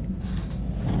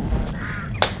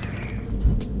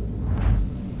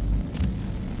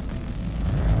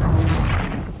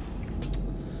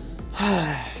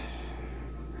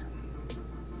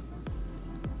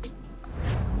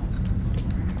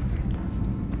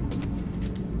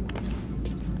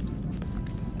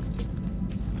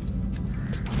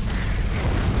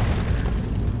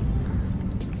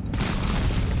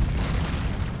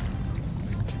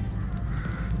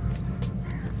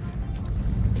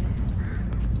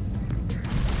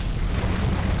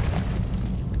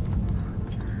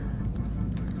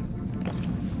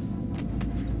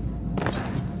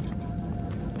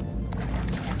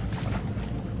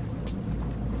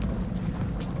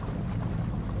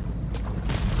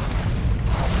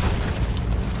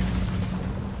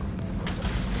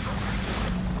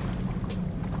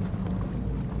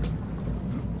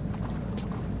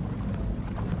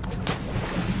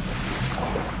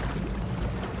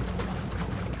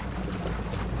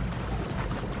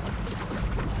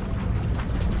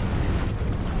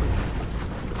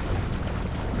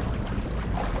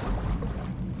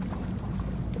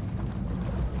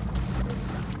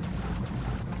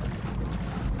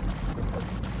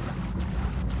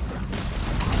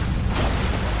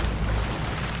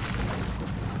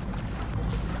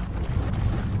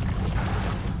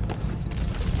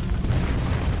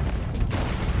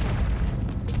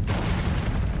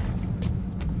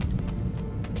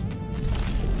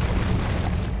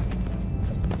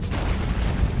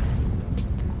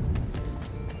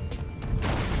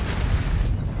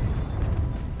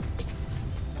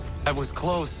 I was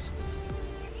close.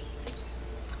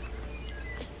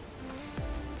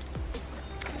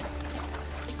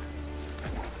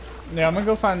 Yeah, I'm gonna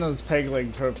go find those peg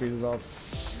leg trophies off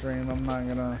stream. I'm not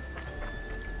gonna.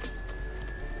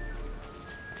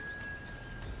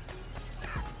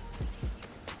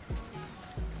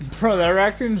 Bro, that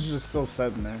raccoon's just still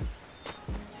sitting there.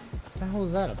 What the hell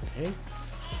is that, a pig?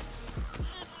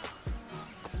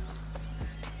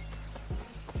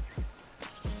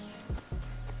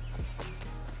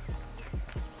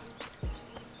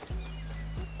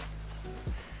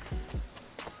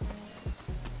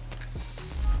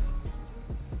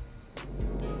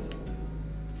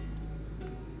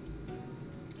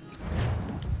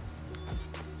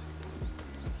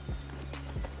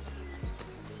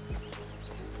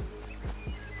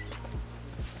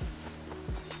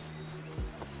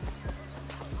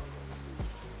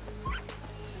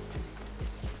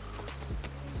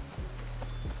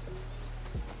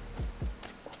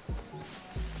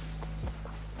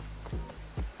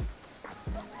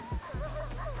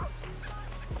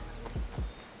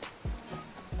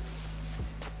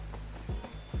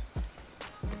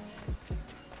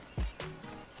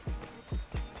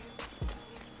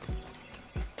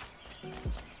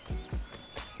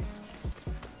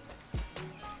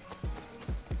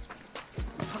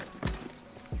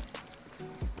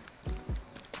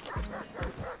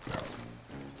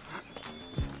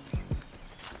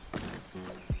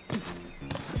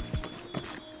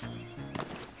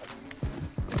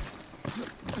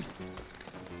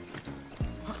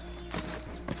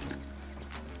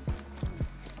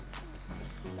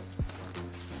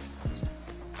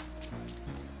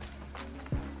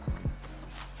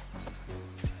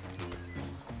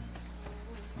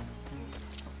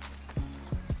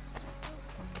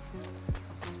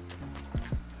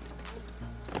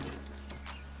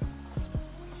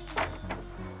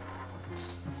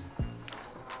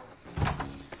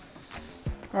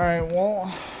 Alright, well,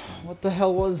 what the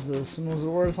hell was this? And was it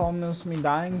worth almost me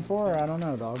dying for? I don't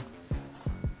know, dog.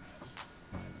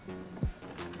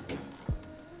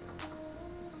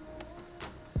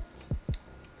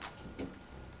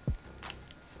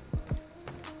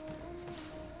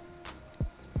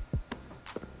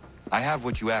 I have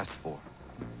what you asked for.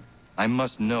 I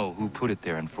must know who put it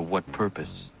there and for what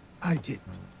purpose. I did.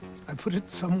 I put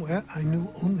it somewhere I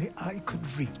knew only I could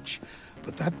reach,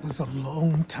 but that was a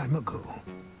long time ago.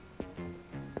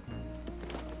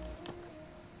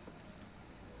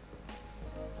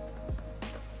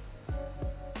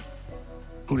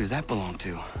 Who does that belong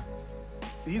to?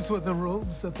 These were the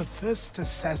robes of the first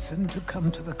assassin to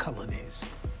come to the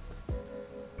colonies.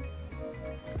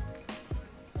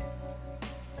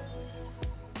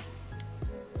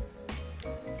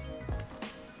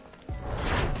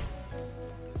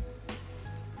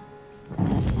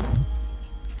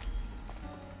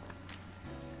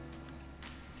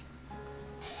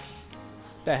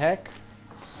 The heck?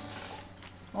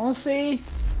 Oh, see?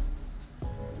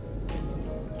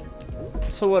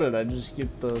 So what did I just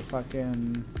get the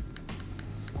fucking...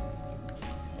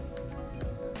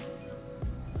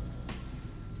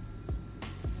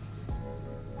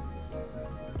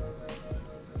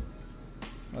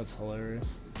 That's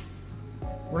hilarious.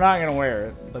 We're not gonna wear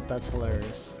it, but that's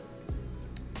hilarious.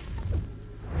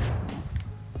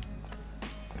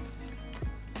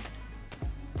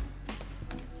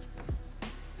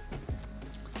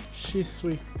 She's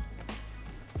sweet.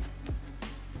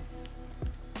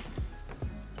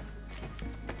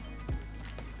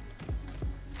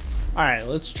 Alright,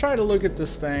 let's try to look at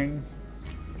this thing.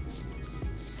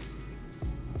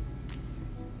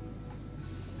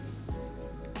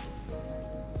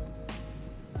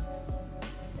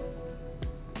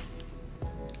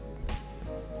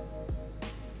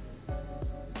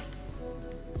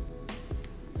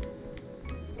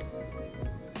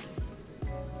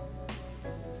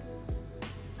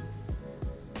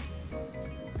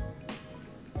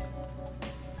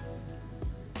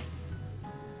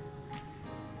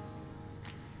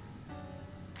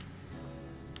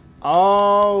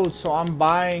 Oh, so I'm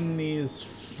buying these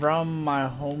from my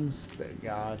homestead.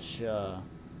 Gotcha.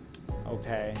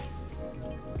 Okay.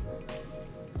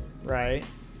 Right.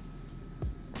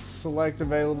 Select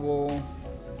available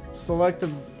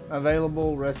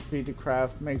recipe to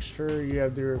craft. Make sure you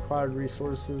have the required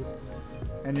resources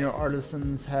and your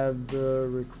artisans have the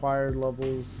required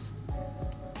levels.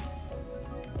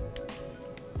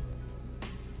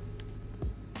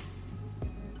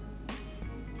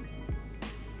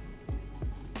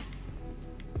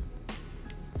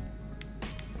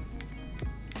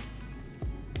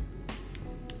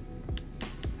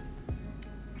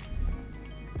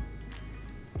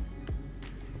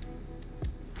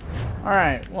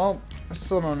 Alright, well, I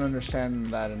still don't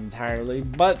understand that entirely,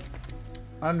 but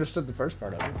I understood the first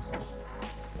part of it.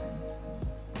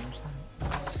 So.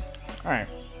 Alright,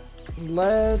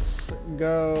 let's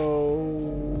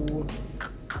go.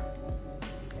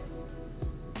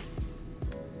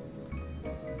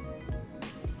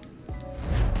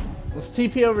 Let's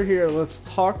TP over here. Let's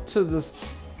talk to this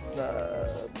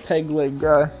peg leg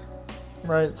guy.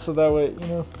 Right, so that way, you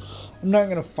know, I'm not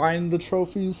gonna find the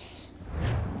trophies.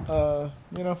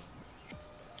 You know,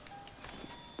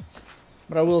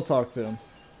 but I will talk to him.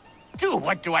 To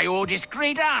what do I owe this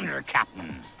great honor,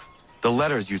 Captain? The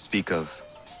letters you speak of,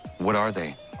 what are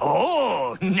they?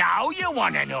 Oh, now you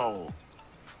want to know.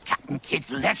 Captain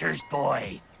Kidd's letters,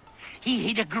 boy. He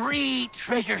hid a great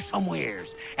treasure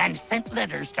somewheres and sent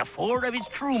letters to 4 of his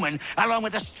crewmen along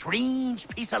with a strange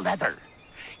piece of leather.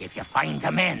 If you find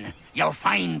the men, you'll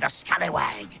find the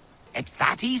scallywag. It's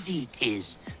that easy,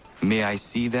 'tis. May I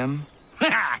see them?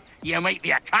 You might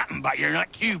be a captain, but you're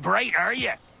not too bright, are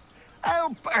you?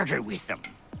 I'll barter with them.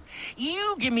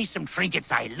 You give me some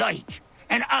trinkets I like,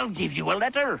 and I'll give you a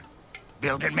letter.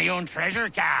 Building my own treasure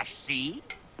cache, see?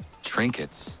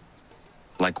 Trinkets?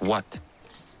 Like what?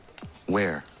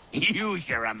 Where? Use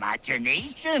your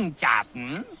imagination,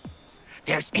 Captain.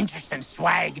 There's interesting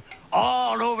swag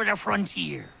all over the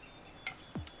frontier.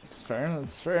 That's fair,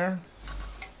 that's fair.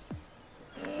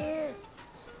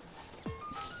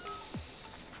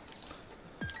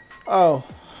 Oh.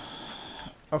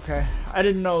 Okay. I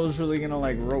didn't know it was really gonna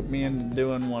like rope me into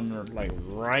doing one like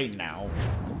right now.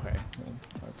 Okay. Well,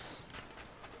 that's...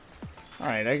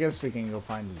 Alright, I guess we can go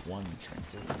find one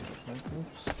trinket.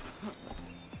 Oops.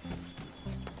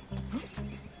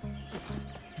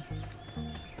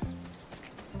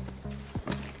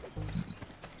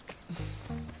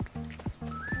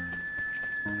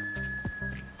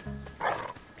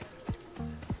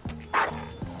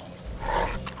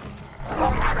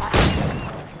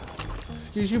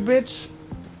 Excuse you, bitch.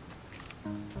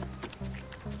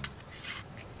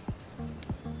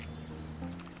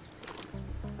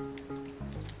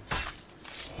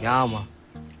 Yama.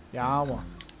 Yama.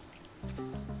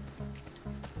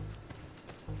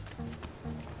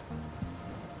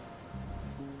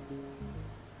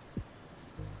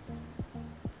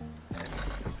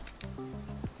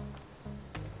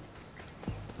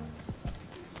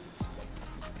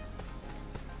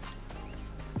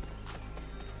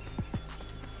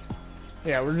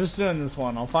 Yeah, we're just doing this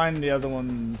one. I'll find the other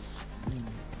ones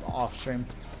off stream.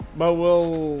 But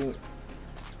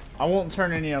I won't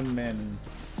turn any of them in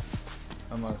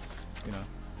unless, you know.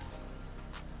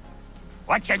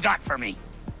 What you got for me?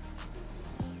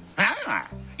 Ah,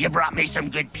 you brought me some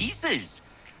good pieces.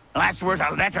 That's worth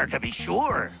a letter to be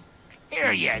sure.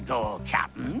 Here you go,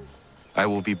 Captain. I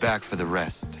will be back for the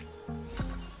rest.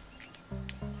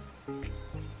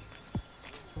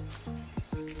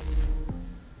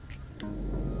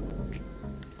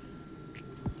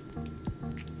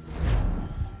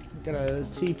 Gotta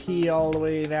TP all the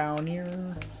way down here.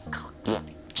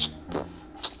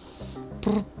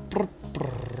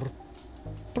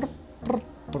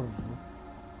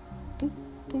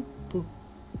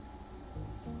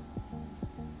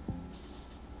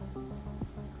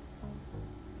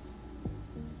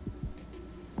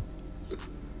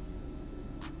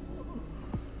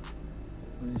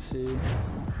 Let me see.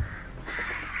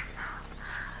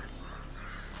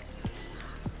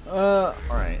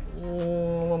 Alright.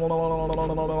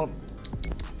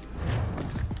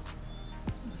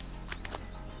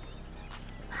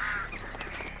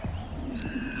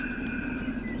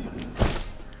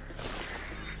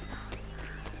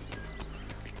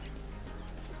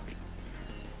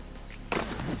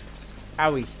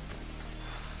 Owie.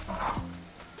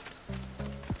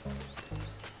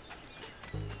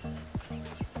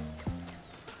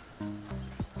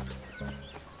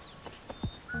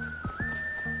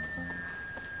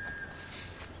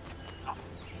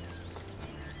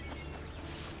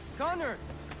 Connor!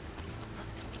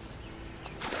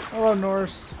 Hello,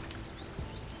 Norris.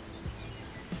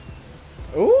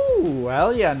 Ooh,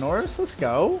 hell yeah, Norris, let's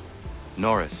go.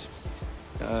 Norris.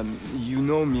 You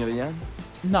know Miriam?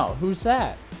 No, who's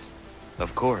that?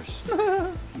 Of course.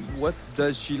 What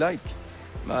does she like?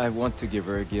 I want to give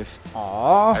her a gift.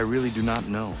 Aww. I really do not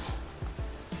know.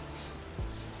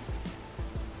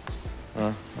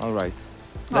 All right.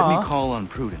 Let me call on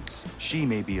Prudence. She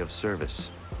may be of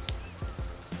service.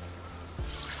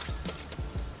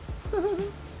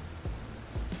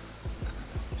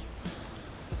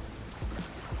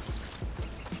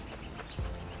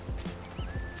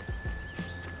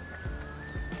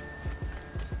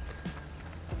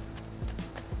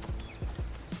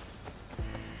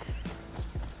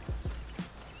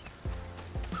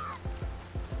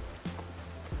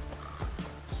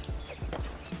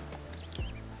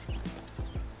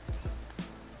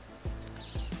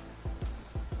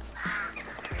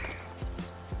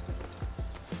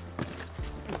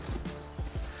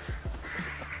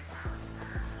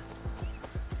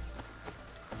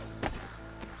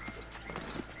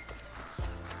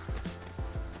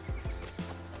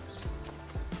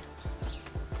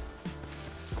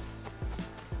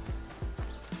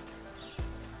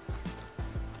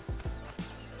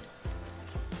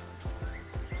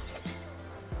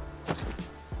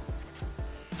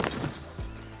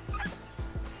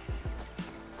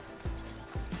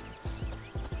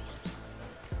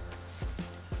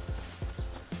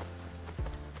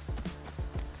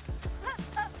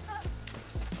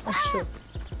 Oh shit.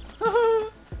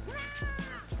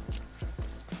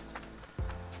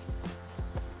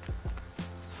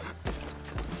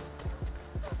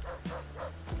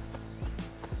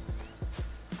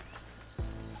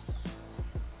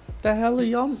 The hell are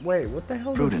y'all? Wait, what the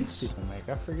hell do Prudence. these people make?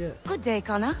 I forget. Good day,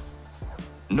 Connor.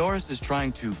 Norris is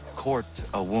trying to court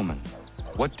a woman.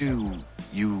 What do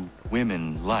you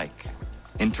women like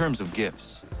in terms of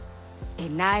gifts? A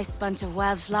nice bunch of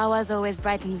wildflowers always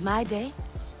brightens my day.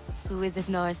 Who is it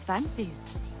Norris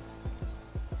fancies?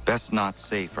 Best not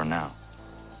say for now.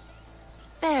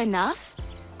 Fair enough.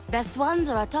 Best ones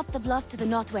are atop the bluff to the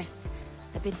northwest.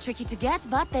 A bit tricky to get,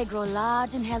 but they grow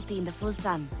large and healthy in the full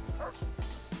sun.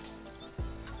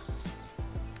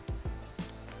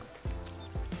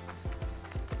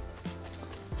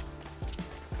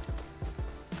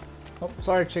 Oh,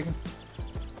 sorry, chicken.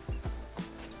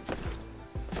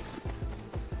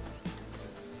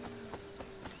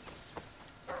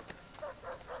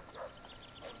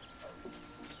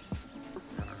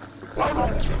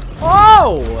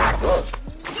 Oh!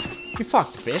 You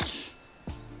fucked, bitch.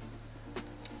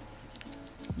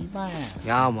 Eat my ass.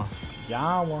 Yama.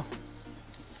 Yama.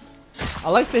 I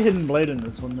like the hidden blade in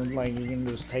this one, that, like, you can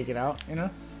just take it out, you know?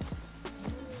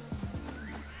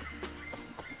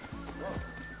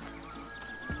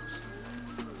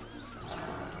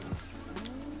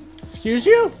 Excuse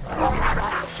you?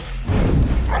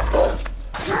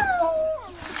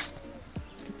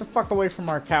 Get the fuck away from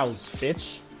our cows,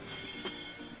 bitch.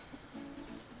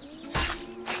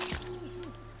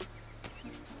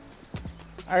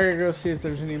 I gotta go see if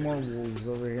there's any more wolves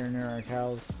over here near our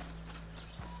cows.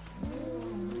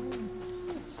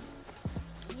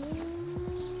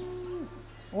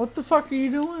 What the fuck are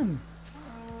you doing?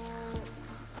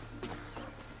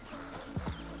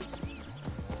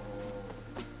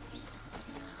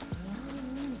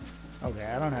 Okay,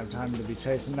 I don't have time to be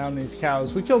chasing down these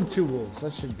cows. We killed 2 wolves.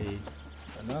 That should be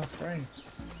enough, right?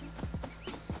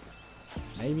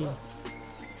 Maybe.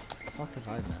 Fuck if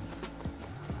I know.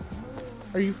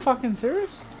 Are you fucking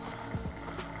serious?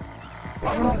 You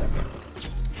want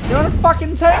a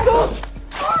fucking tangle?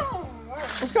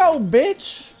 Let's go,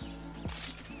 bitch.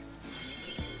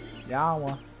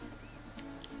 Yawa.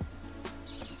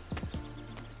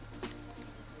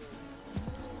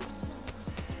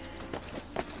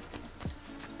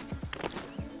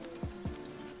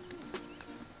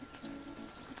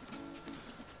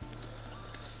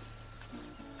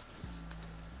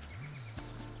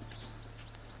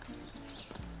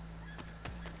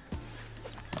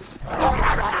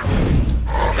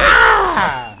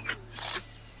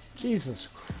 Jesus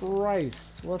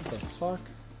Christ, what the fuck?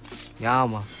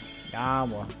 Yama.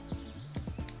 Yama.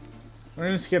 We're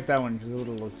gonna skip that one because it would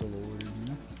have looked a little weird, you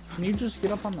know? Can you just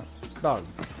get up on the dog?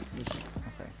 Just,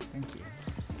 okay, thank you.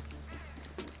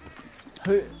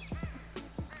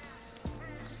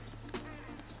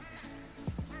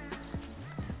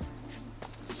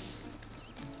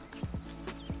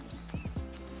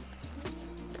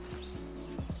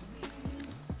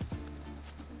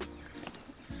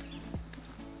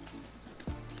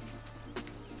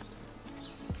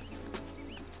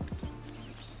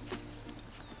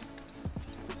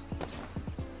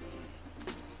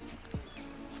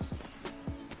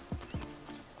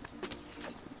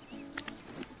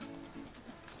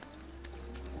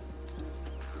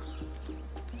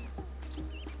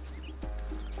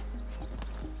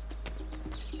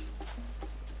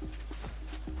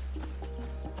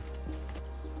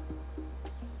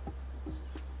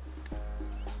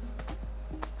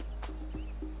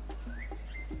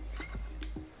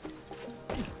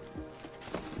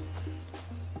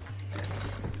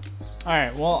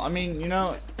 Alright, well, I mean, you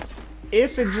know,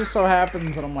 if it just so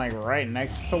happens that I'm like right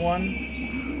next to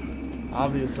one,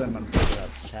 obviously I'm gonna pick it up,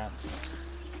 chat.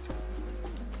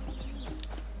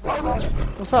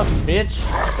 What's up, bitch?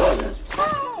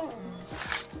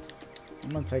 I'm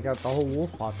gonna take out the whole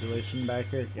wolf population back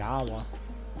here. Yawa.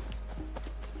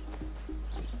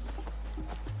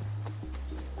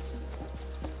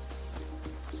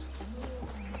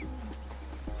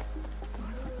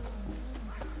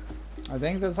 I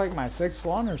think that's like my 6th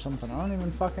one or something. I don't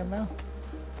even fucking know.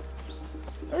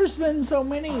 There's been so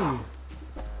many.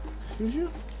 Excuse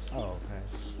you? Oh, okay.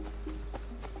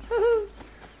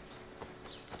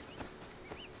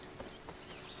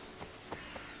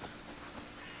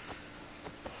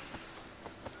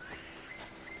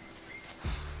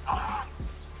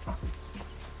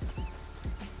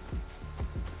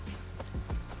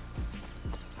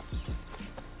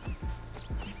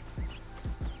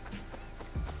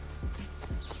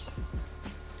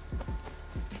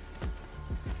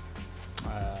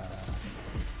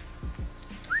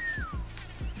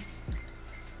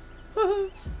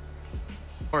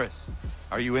 Horace,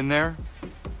 are you in there?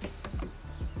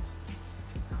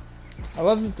 I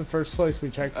love that the first place we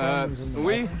checked for was in the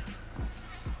bathroom.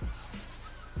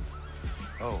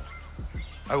 Oh.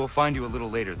 I will find you a little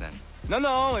later then.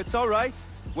 No, it's all right.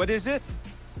 What is it?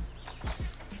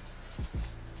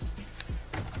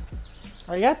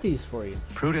 I got these for you.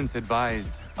 Prudence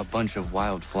advised a bunch of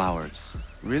wild flowers.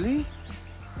 Really?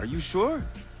 Are you sure?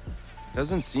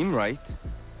 Doesn't seem right.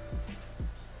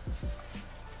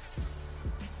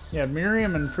 Yeah,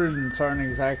 Miriam and Prudence aren't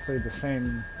exactly the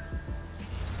same.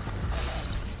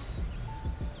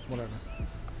 Whatever.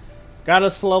 Got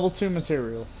us level 2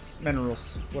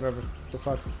 minerals, whatever the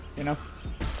fuck, you know?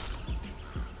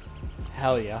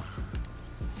 Hell yeah.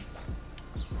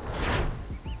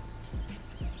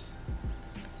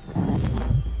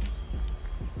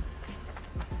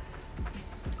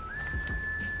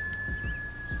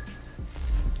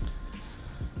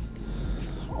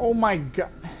 Oh my god.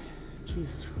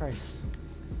 Jesus Christ.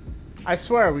 I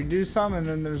swear, we do some and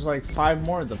then there's like 5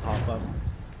 more that pop up.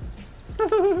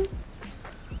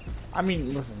 I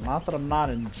mean, listen, not that I'm not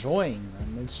enjoying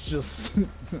them, it's just,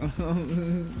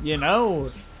 you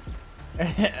know.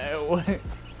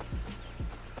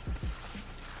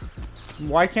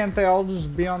 Why can't they all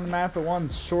just be on the map at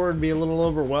once? Sure, it'd be a little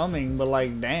overwhelming, but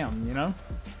like, damn, you know?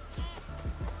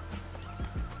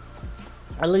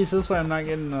 At least this way I'm not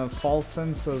getting a false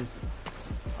sense of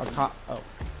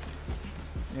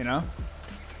you know?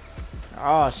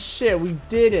 Oh shit, we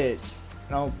did it!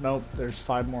 Nope, there's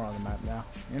 5 more on the map now.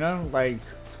 You know, like...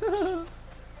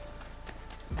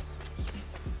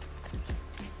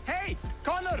 Hey,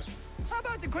 Connor! How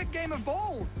about a quick game of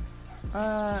bowls?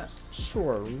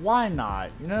 Sure, why not?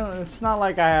 You know, it's not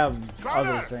like I have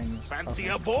other things. Fancy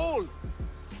a bowl?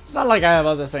 It's not like I have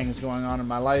other things going on in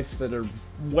my life that are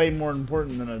way more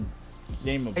important than a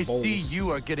game of I bowls. see you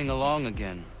are getting along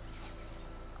again.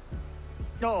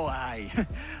 Oh, aye.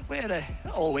 We're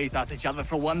always at each other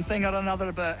for one thing or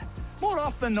another, but more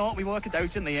often than not, we work it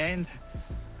out in the end.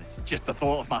 It's just the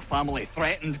thought of my family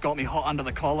threatened got me hot under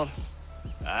the collar.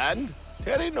 And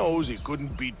Terry knows he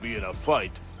couldn't beat me in a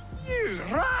fight. You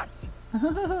rat!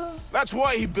 That's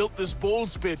why he built this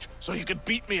bowls pitch, so he could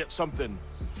beat me at something.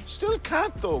 Still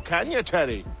can't though, can you,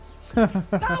 Terry?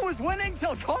 I was winning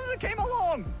till Connor came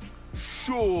along!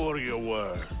 Sure you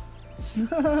were.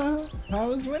 I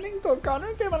was winning till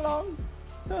Connor came along.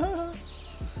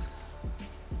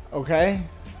 Okay.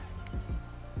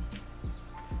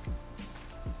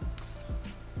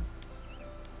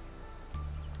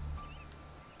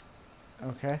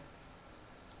 Okay.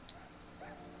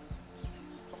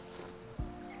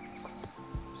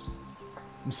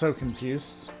 I'm so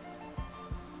confused.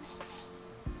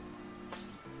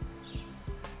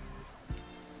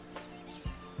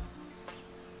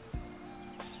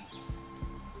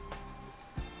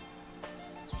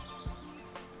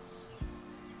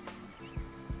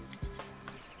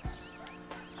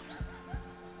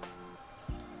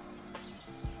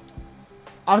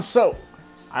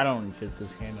 I don't fit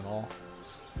this game at all.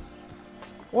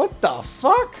 What the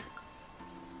fuck?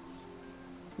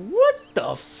 What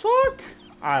the fuck?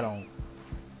 I don't.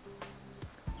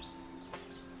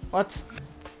 What?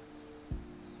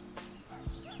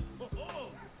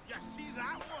 Oh, you see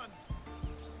that one?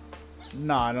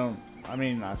 No, I don't. I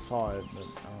mean, I saw it, but I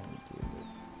don't believe it.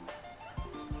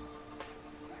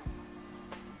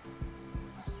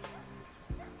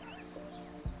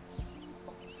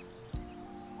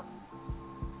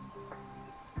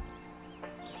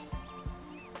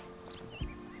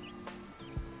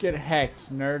 Get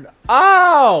hacked, nerd.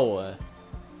 Oh!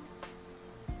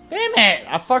 Damn it!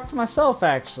 I fucked myself,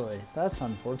 actually. That's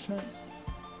unfortunate.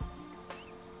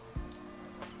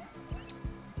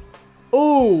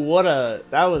 Ooh, what a...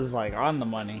 That was, like, on the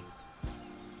money.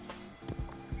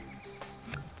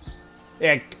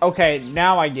 Yeah, okay,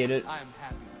 now I get it. I'm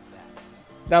happy with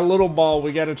that. That little ball,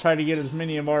 we gotta try to get as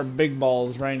many of our big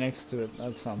balls right next to it.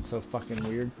 That sounds so fucking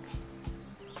weird.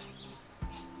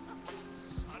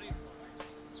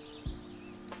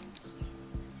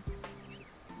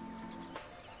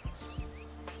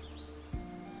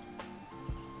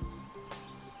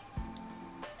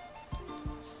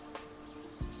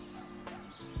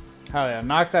 Hell yeah,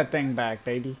 knock that thing back,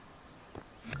 baby.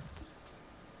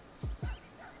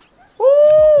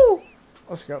 Woo!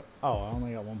 Let's go. Oh, I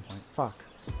only got 1 point. Fuck.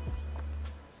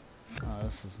 Oh,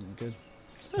 this isn't good.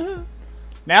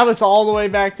 Now it's all the way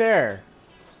back there.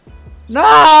 No!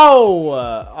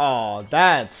 Oh,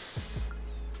 that's...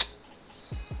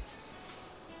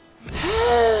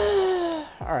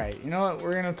 Alright, you know what?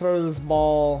 We're gonna throw this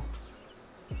ball...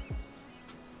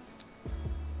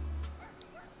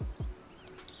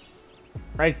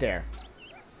 right there.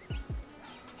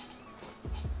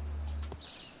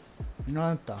 You know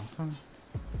what the fuck?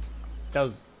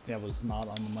 That was not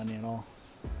on the money at all.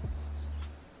 I'll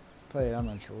tell you that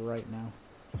much right now.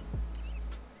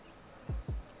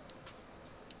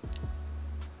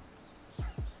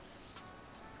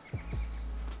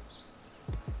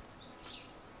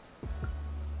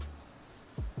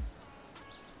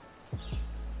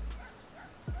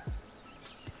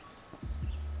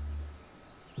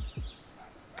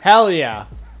 Hell yeah.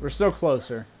 We're still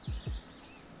closer.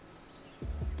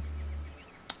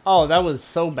 Oh, that was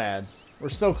so bad. We're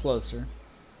still closer.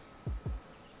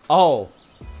 Oh.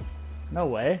 No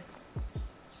way.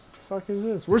 What the fuck is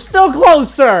this? We're still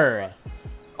closer!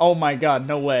 Oh my god,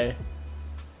 no way.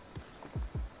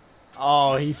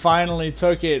 Oh, he finally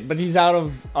took it, but he's out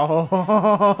of... Oh.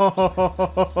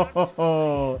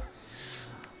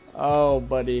 Oh,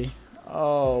 buddy.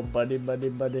 Oh,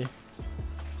 buddy.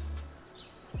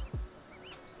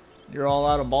 You're all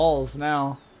out of balls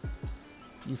now.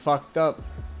 You fucked up.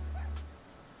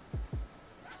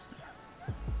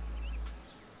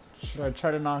 Should I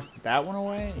try to knock that one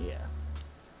away? Yeah.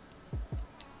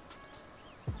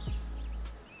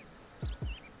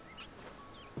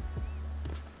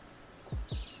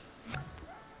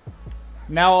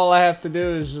 Now all I have to do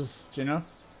is just, you know.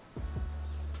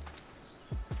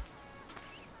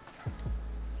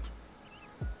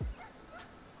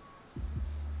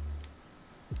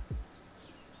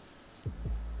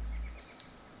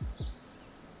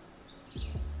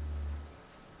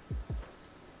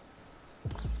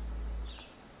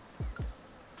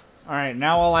 Alright,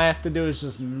 now all I have to do is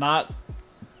just not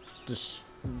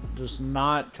just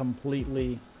not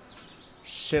completely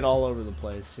shit all over the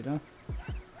place, you know?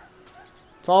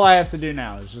 That's all I have to do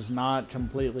now, is just not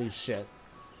completely shit.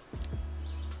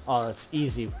 Oh, that's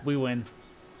easy. We win.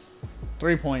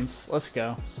 3 points. Let's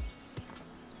go.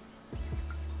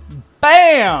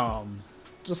 BAM!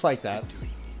 Just like that.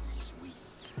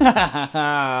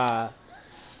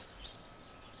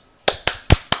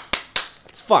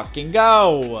 Let's fucking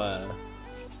go!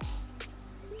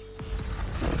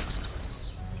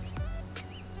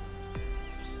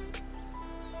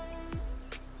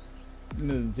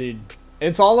 Dude,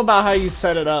 it's all about how you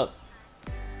set it up.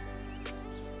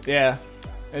 Yeah,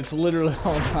 it's literally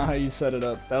all about how you set it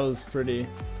up. That was pretty...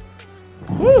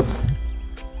 Woo!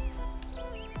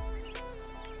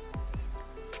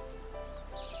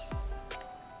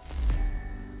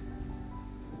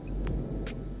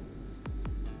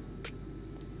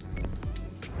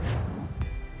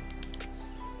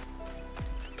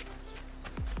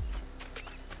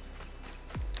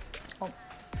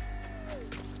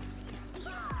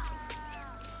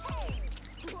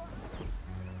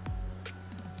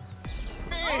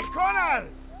 Hey, Connor!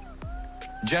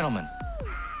 Gentlemen,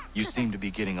 you seem to be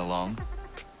getting along.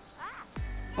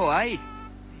 Oh, aye.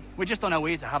 We're just on our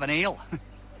way to have an ale.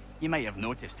 You might have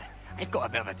noticed, I've got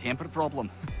a bit of a temper problem.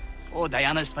 Oh,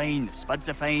 Diana's fine, the Spuds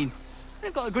are fine.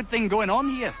 We've got a good thing going on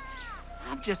here.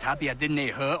 I'm just happy I didn't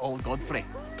hurt old Godfrey.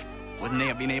 Wouldn't I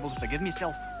have been able to forgive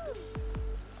myself?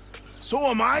 So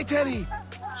am I, Terry.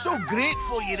 So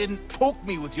grateful you didn't poke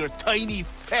me with your tiny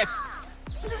fists.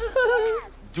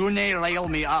 Don't rile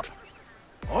me up.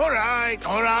 All right.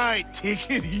 Take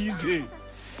it easy.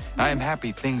 I am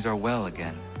happy things are well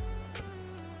again.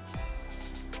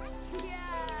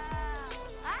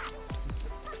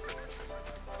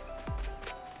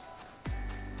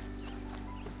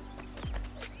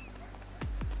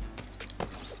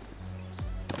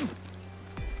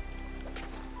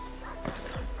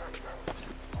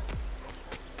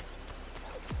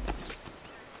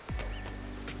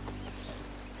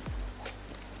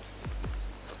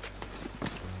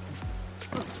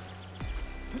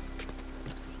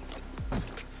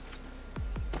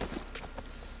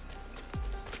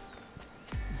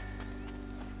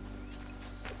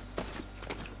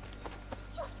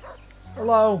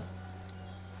 Hello.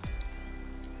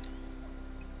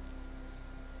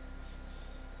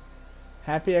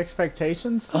 Happy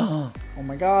expectations? Oh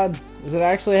my god. Is it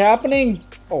actually happening?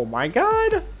 Oh my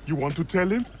god. You want to tell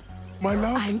him, my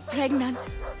love? I'm pregnant.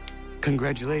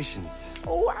 Congratulations.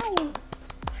 Oh wow.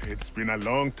 It's been a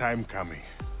long time coming.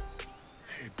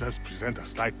 It does present a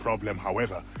slight problem,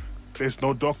 however. There's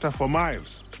no doctor for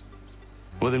Miles.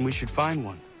 Well, then we should find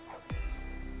one.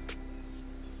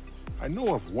 I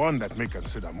know of one that may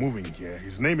consider moving here.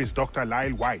 His name is Dr.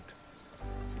 Lyle White.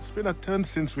 It's been a turn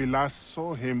since we last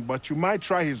saw him, but you might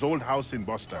try his old house in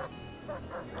Boston.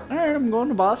 Alright, I'm going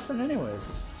to Boston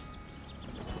anyways.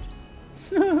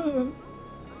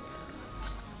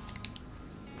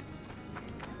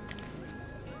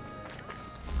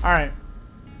 Alright.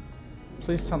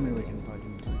 Please tell me we can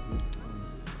fucking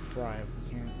try if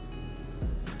we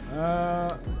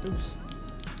can't. Oops.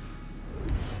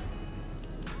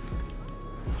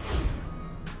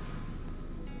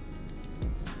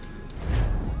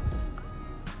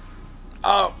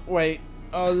 Oh, wait.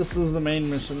 Oh, this is the main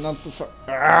mission, not the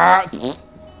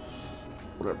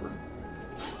whatever.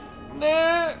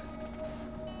 Nah.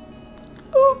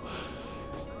 Oh.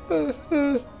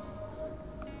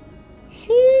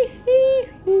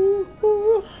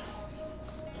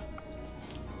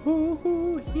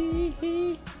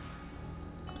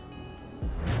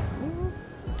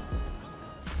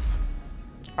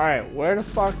 Alright, where the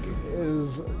fuck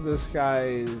is this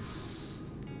guy's...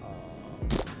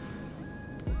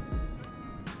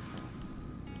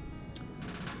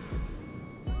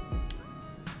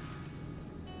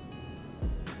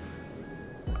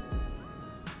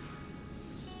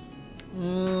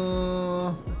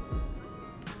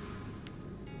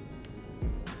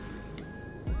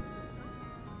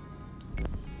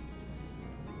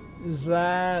 Is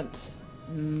that...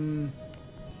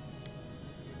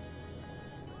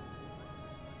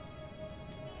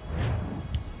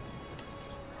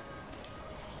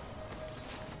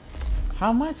 How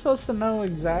am I supposed to know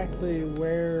exactly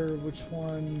where, which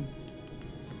one?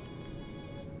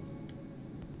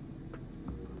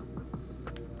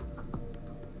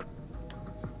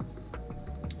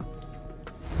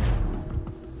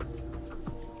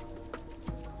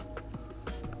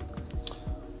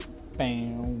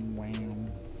 Bam,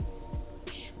 wham.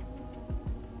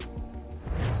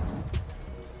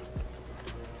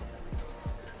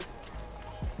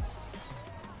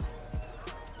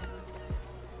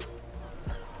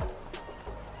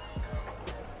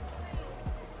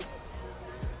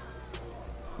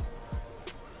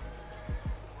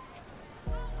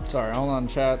 Sorry, hold on,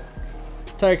 chat.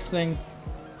 Texting.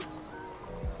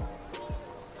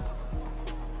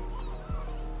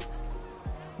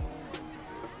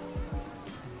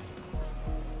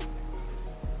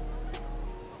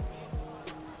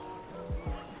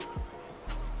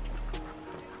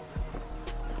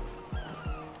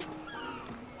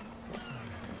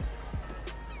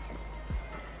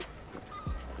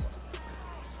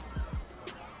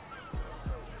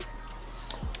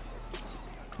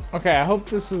 Okay, I hope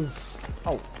this is...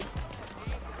 Oh.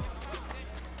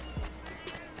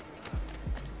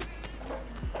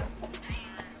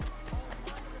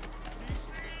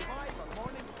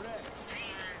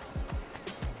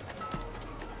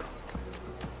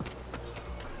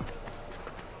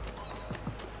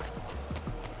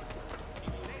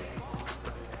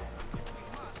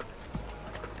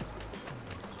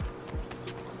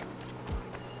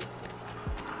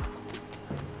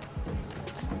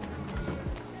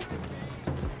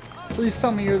 Please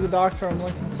tell me you're the doctor I'm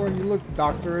looking for. You look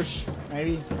doctorish,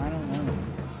 maybe. I don't know.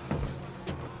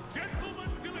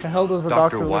 The hell does a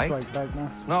doctor look like back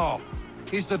now? No,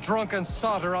 he's the drunken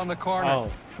sotter on the corner.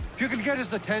 Oh. If you can get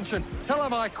his attention, tell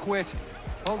him I quit.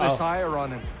 All this ire on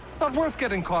him. Not worth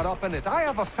getting caught up in it. I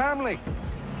have a family.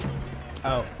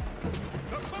 Oh.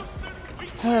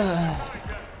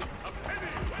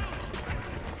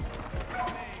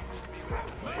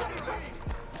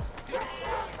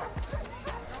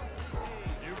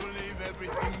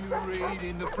 Read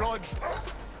in the Proj.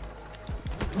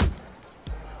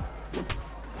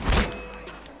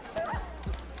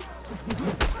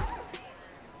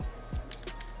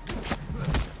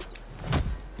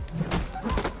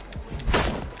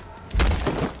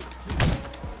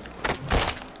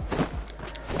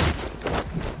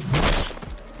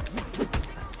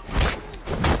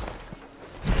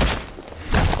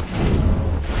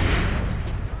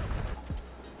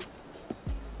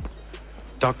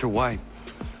 Dr. White.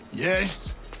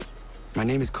 Yes? My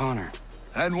name is Connor.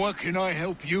 And what can I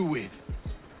help you with?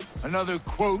 Another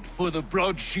quote for the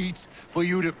broadsheets for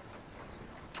you to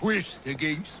twist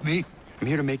against me? I'm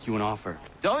here to make you an offer.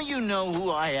 Don't you know who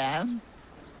I am?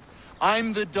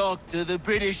 I'm the doctor the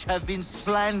British have been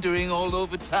slandering all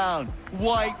over town.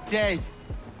 White Death.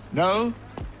 No?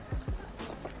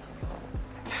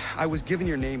 I was given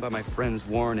your name by my friends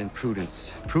Warren and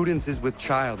Prudence. Prudence is with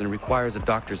child and requires a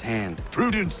doctor's hand.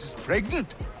 Prudence is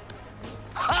pregnant?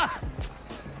 Ha!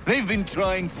 They've been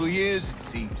trying for years, it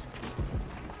seems.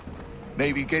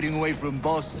 Maybe getting away from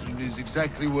Boston is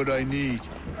exactly what I need.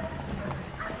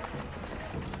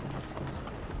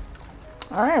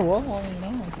 Alright, well,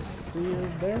 I'll see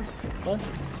you there. Bye.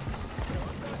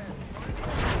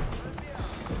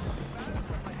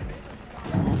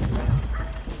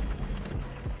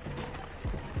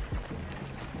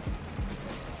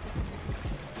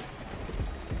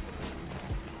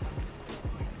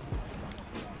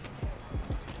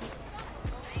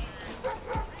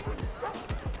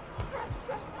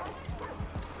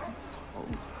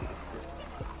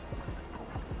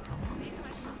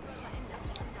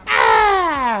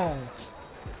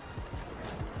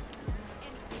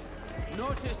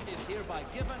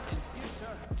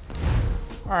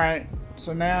 Alright,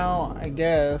 so now I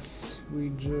guess we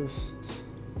just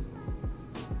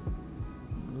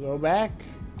go back.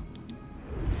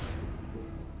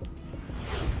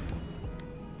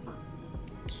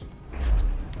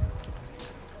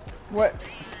 What?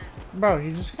 Bro,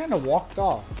 he just kind of walked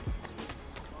off.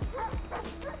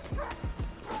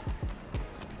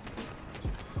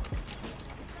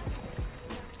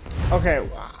 Okay.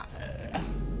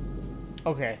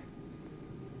 Okay.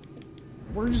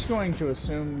 We're just going to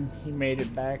assume he made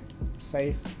it back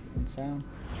safe and sound.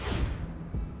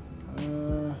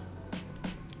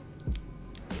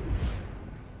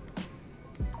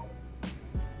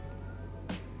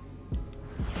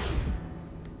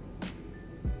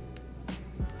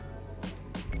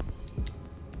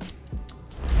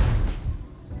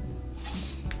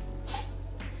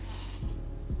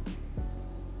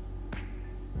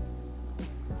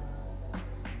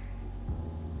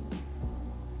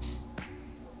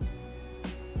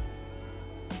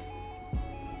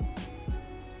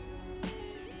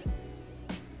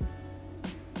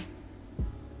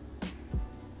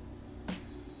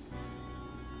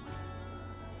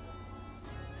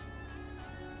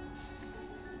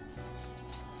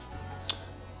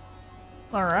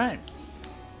 All right.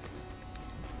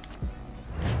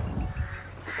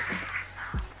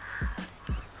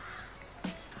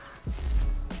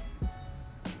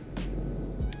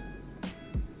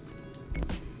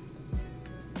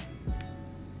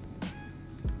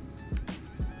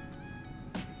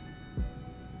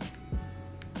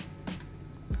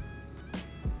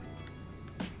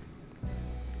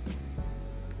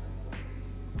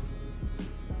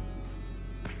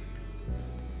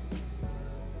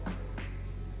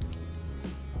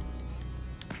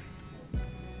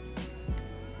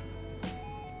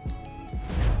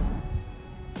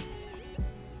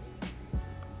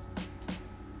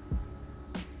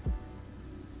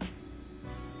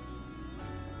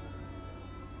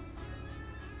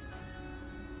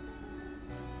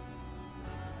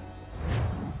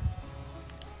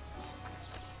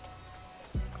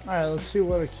 Alright, let's see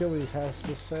what Achilles has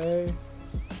to say.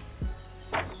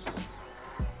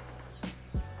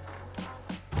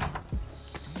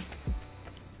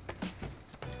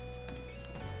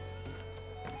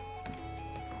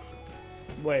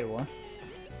 Wait, what?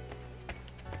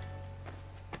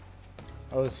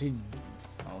 Oh, is he?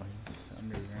 Oh, he's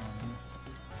underground.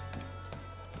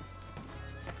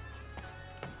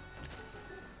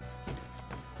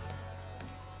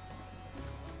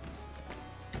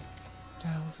 What the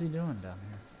hell is he doing down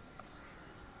here?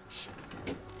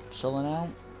 Chilling out?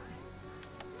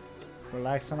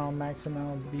 Relaxing on maxing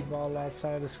out b-ball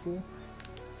outside of school?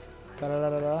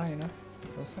 Da-da-da-da-da, you know?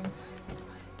 Those things?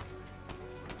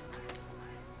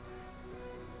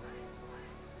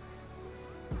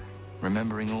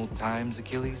 Remembering old times,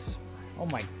 Achilles? Oh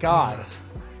my god.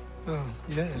 Oh,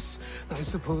 yes, I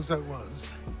suppose I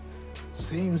was.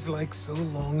 Seems like so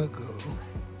long ago.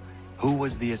 Who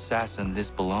was the assassin this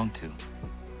belonged to?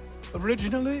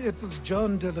 Originally, it was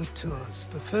John de la Tour's,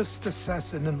 the first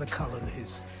assassin in the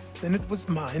colonies. Then it was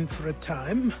mine for a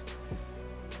time.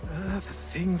 The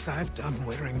things I've done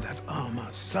wearing that armor.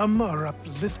 Some are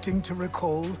uplifting to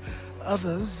recall,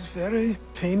 others very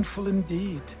painful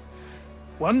indeed.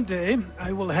 One day,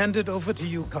 I will hand it over to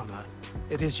you, Connor.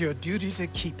 It is your duty to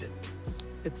keep it.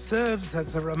 It serves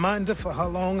as a reminder for how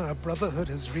long our Brotherhood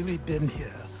has really been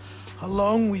here. How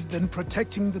long we've been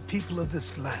protecting the people of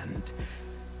this land.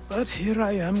 But here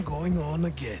I am going on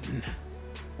again.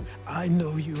 I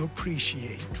know you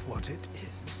appreciate what it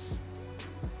is.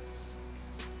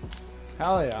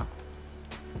 Hell yeah.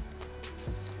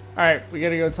 Alright, we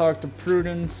gotta go talk to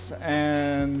Prudence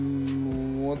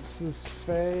and what's his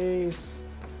face?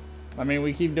 I mean,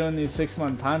 we keep doing these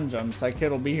 6-month time jumps. That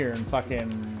kid will be here in fucking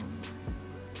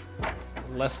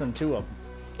less than 2 of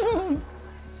them.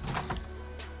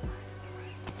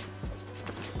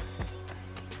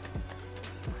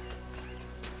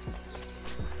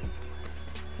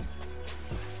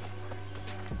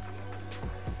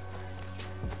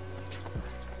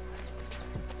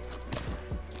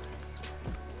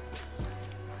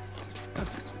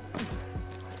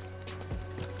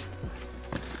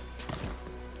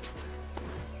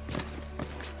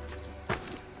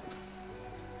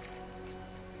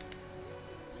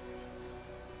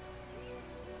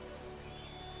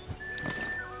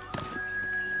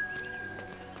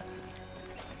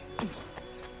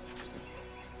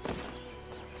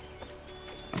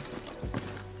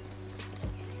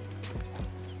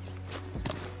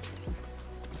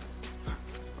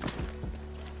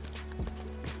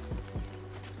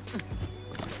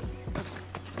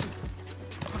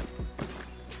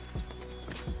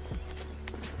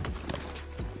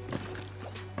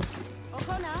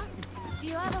 Do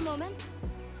you have a moment?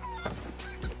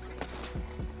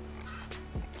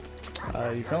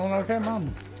 You feeling okay,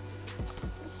 Mom?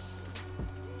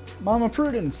 Mama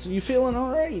Prudence, you feeling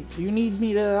alright? Do you need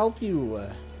me to help you?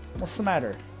 What's the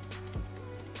matter?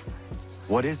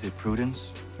 What is it,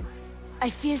 Prudence? I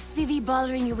feel silly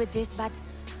bothering you with this, but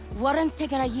Warren's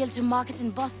taken a yield to market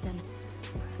in Boston.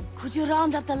 Could you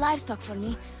round up the livestock for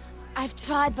me? I've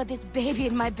tried, but this baby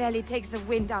in my belly takes the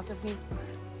wind out of me.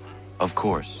 Of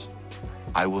course.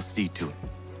 I will see to it.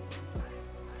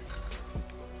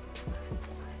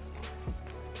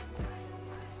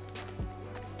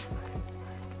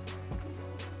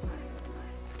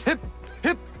 Hip!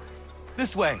 Hip!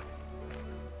 This way!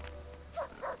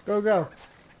 Go, go.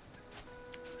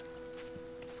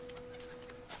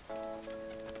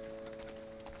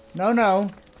 No, no.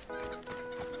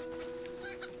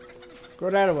 Go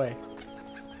that way.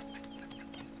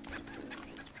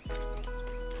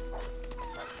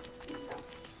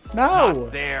 No!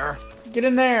 Not there. Get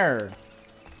in there.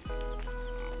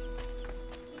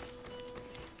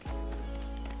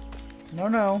 No,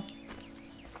 no.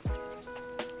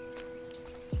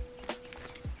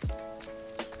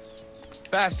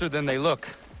 Faster than they look.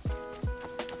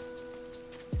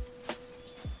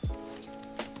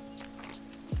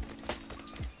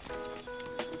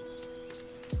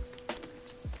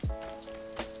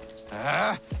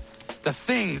 The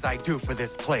things I do for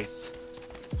this place.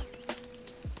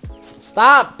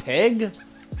 Stop, pig!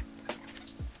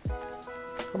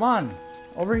 Come on,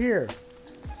 over here.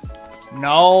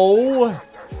 No!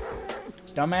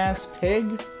 Dumbass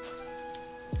pig.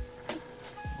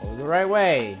 Go the right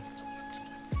way.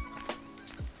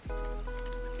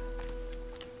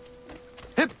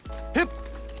 Hip! Hip!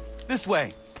 This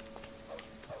way.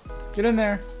 Get in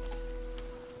there.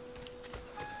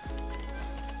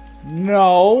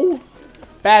 No!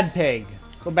 Bad pig.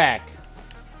 Go back.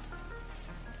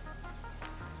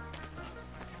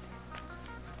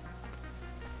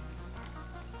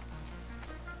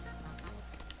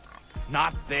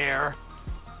 not there.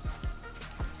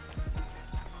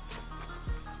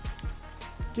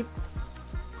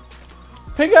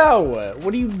 Pigo!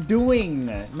 What are you doing?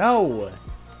 No!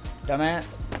 Dumbass.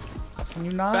 Can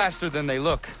you not? Faster than they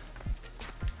look.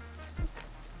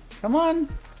 Come on.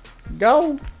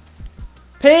 Go.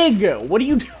 Pig! What are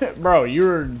you doing? Bro,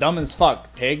 you're dumb as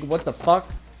fuck, Pig. What the fuck?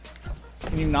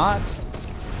 Can you not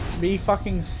be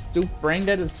fucking brain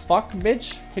dead as fuck,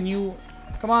 bitch? Can you...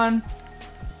 Come on.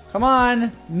 Come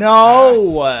on.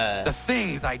 No! The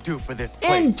things I do for this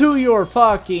place. Into your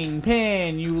fucking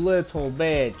pen, you little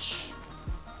bitch.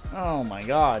 Oh my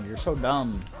god, you're so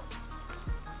dumb.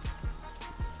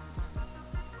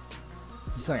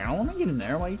 He's like, I don't want to get in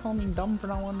there. Why you calling me dumb for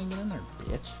not wanting to get in there,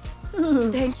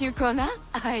 bitch? Thank you, Connor.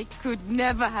 I could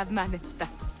never have managed that.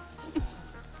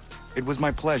 It was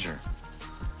my pleasure.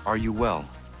 Are you well?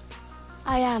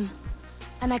 I am.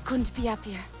 And I couldn't be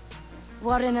happier.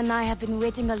 Warren and I have been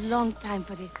waiting a long time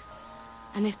for this.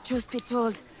 And if truth be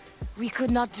told, we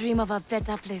could not dream of a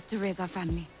better place to raise our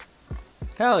family.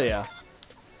 Hell yeah.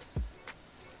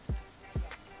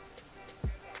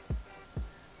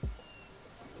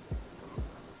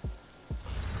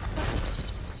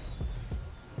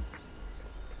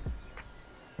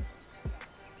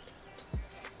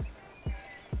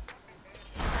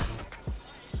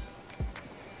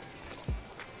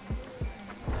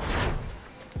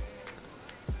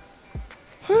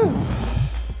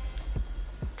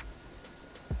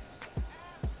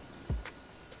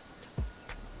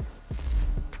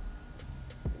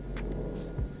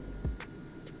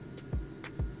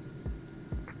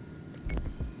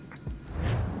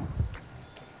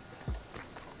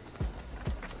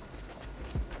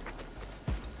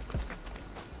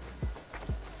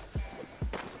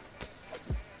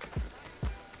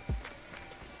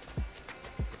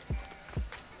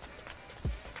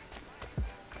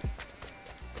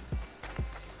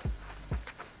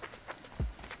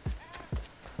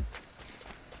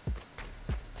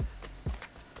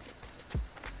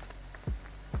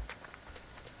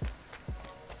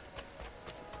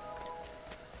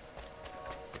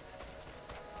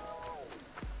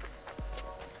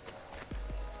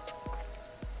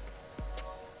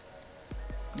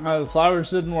 Oh, the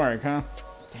flowers didn't work, huh?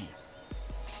 Damn.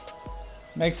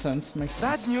 Makes sense, makes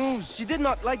sense. Bad news. She did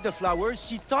not like the flowers.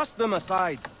 She tossed them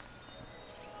aside.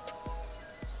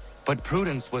 But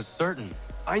Prudence was certain.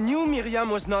 I knew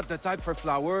Miriam was not the type for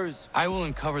flowers. I will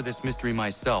uncover this mystery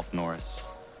myself, Norris.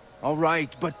 All right,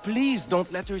 but please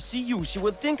don't let her see you. She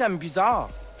will think I'm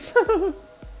bizarre.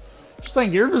 Just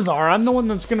think you're bizarre. I'm the one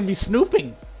that's gonna be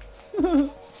snooping. The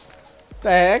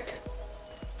heck?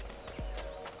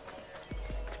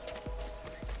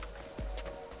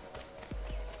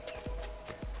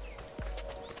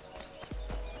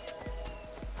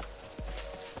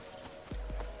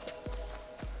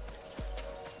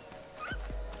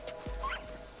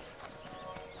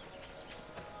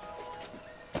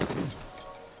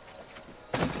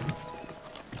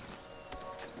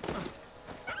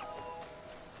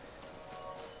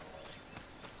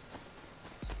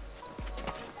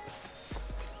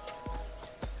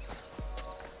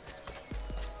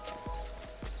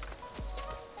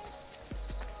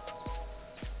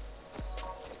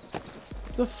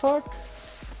 The fuck?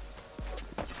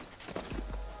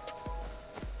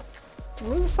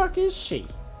 Where the fuck is she?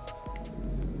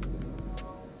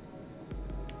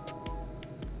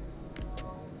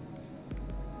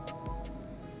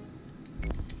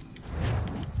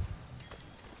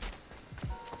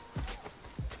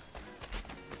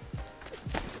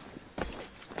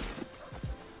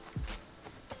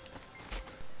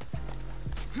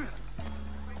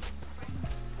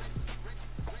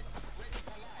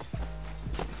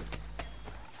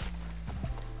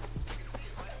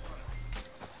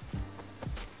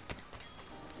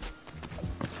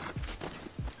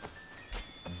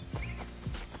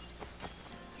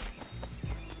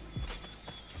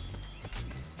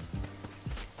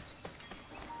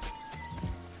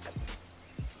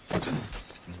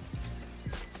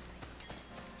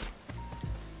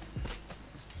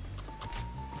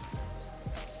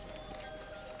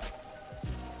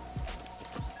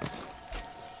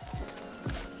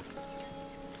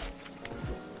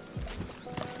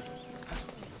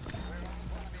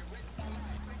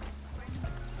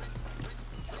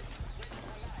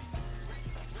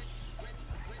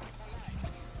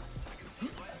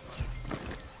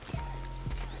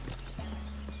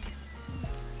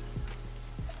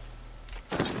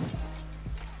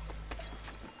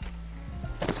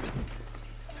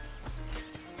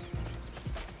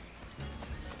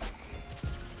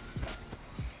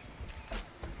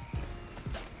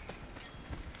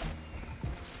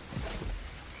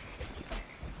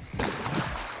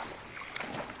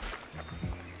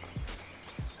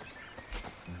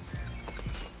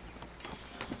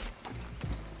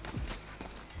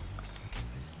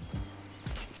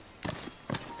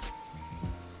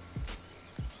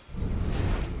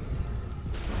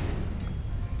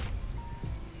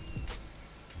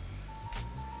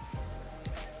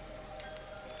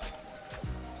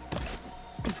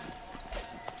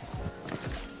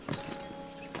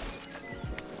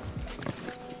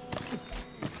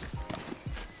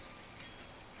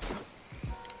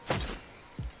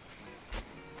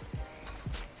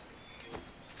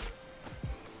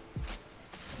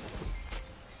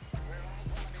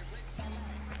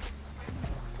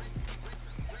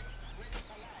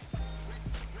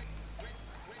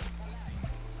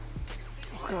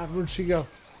 God, where'd she go?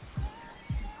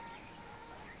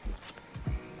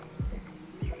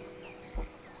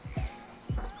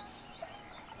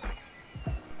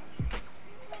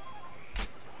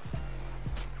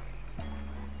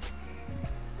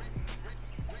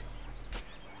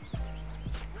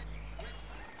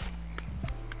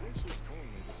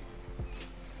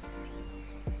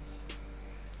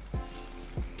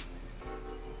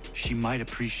 She might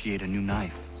appreciate a new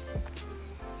knife.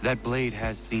 That blade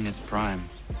has seen its prime.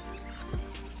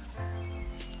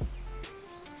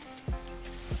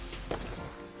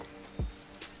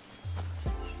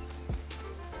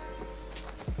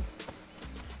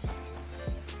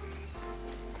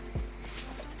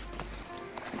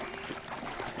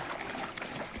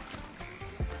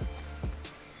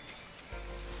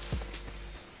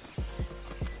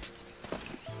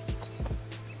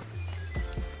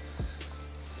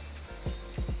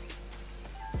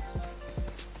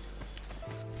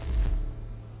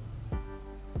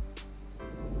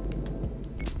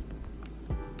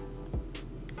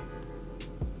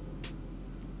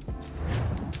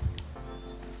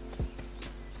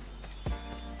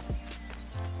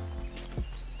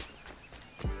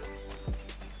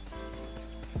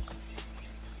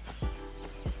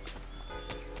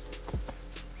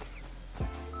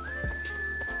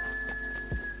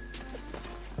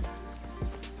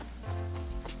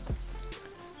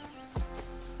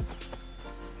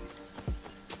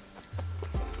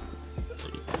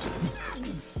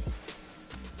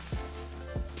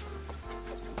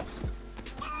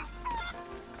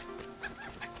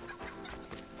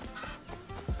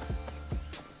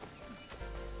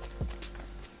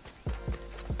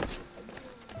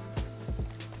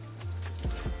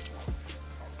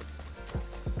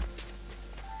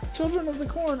 Children of the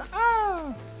Corn.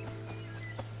 Ah!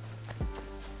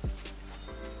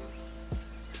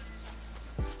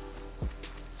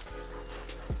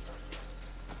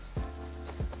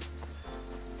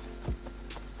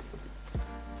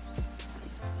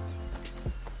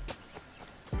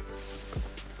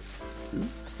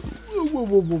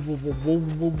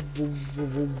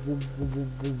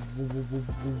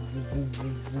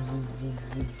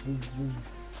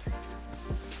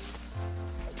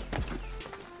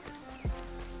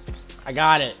 I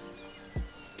got it.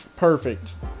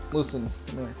 Perfect. Listen,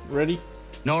 come here. Ready?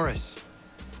 Norris,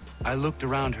 I looked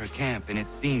around her camp and it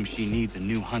seems she needs a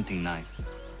new hunting knife.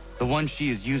 The one she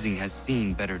is using has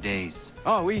seen better days.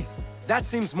 Oh, oui. That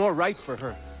seems more right for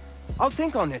her. I'll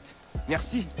think on it.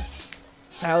 Merci.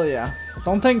 Hell yeah.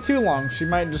 Don't think too long. She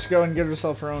might just go and get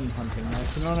herself her own hunting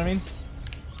knife. You know what I mean?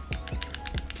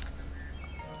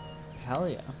 Hell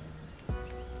yeah.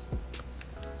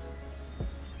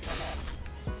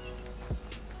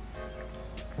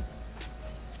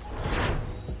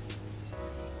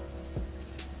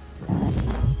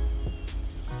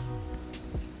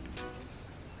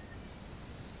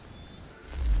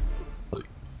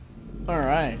 All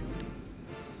right.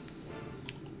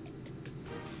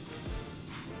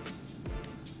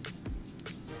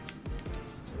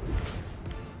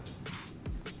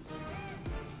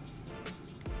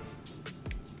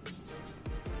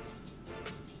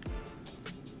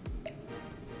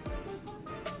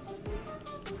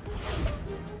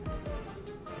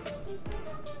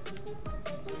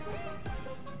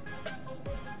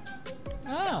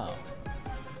 Oh.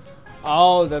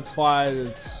 Oh, that's why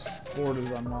this fort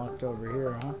is unlocked over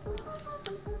here, huh?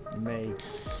 Makes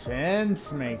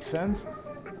sense, makes sense.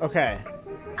 Okay.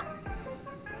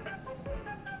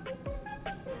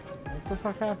 What the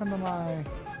fuck happened to my...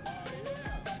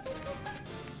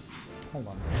 Hold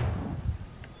on.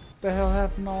 What the hell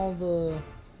happened to all the...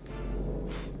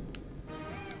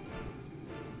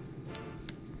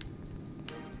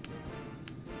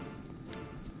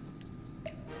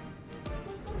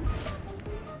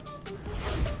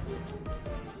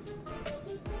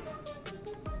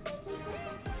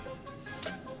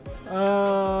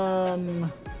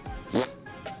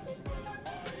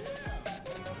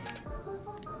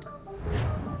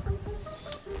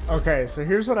 Okay, so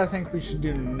here's what I think we should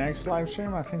do next live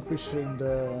stream. I think we should,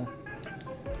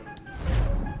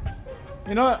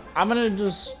 you know what? I'm gonna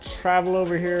just travel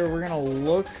over here. We're gonna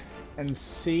look and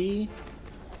see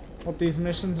what these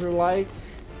missions are like.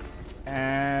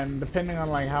 And depending on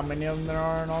like how many of them there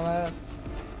are and all that,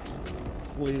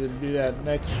 we'll either do that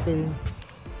next stream.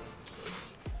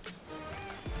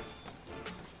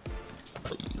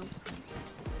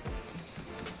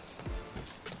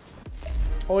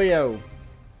 Oh yo.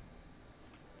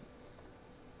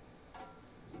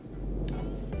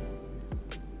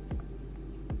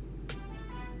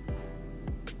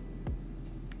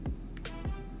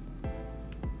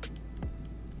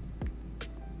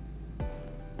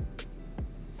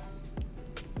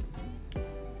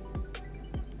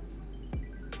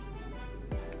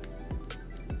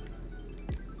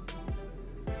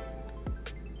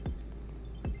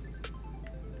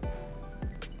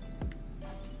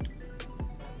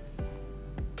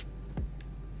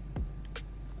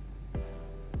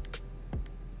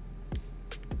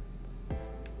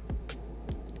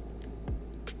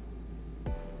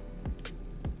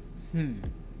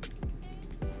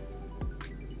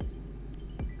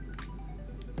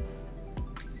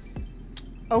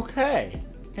 Okay.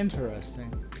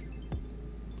 Interesting.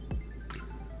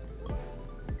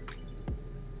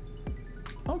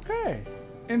 Okay.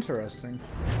 Interesting.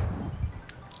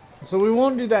 So we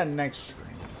won't do that next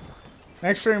stream.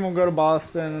 Next stream we'll go to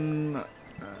Boston.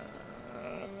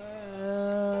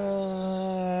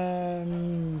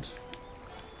 And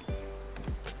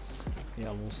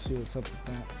yeah, we'll see what's up with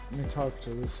that. Let me talk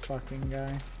to this fucking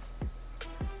guy.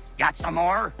 Got some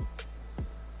more?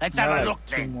 Let's have a look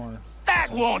two then. more.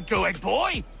 That won't do it,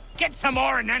 boy. Get some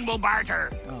more and then we'll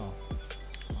barter. Oh.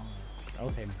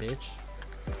 Okay, bitch.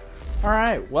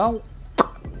 Alright, well.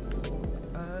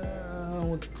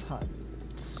 What time?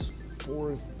 It's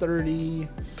 4:30.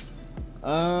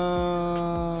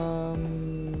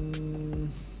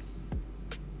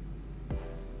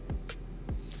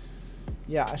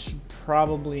 Yeah, I should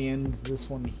probably end this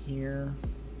one here.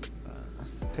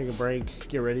 Take a break,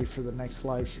 get ready for the next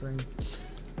live stream.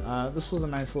 This was a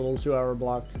nice little 2-hour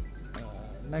block.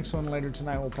 Next one later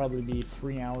tonight will probably be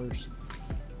 3 hours.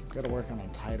 Gotta work on a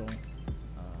title.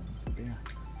 But yeah.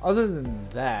 Other than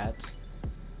that,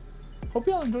 hope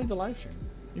y'all enjoyed the live stream.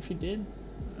 If you did,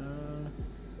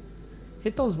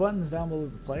 hit those buttons down below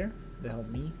the player. They help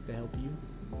me, they help you.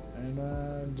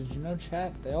 And did you know,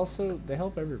 chat, they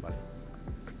help everybody.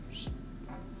 Just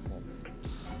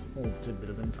a little tidbit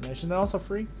of information. They're also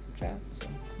free, chat, so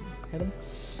hit them.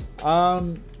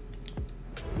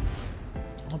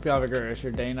 Hope y'all have a great rest of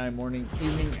your day, night, morning,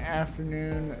 evening,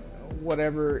 afternoon,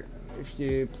 whatever. If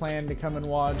you plan to come and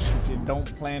watch, if you don't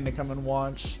plan to come and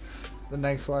watch the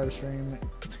next live stream,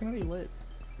 it's gonna be lit.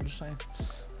 I'm just saying.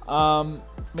 But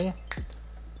yeah.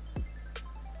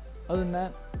 Other than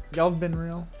that, y'all have been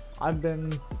real. I've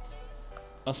been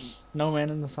a snowman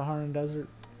in the Saharan desert,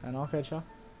 and I'll catch y'all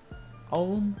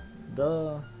on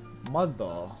the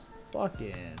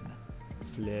motherfucking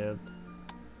flip.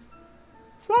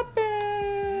 Flopping.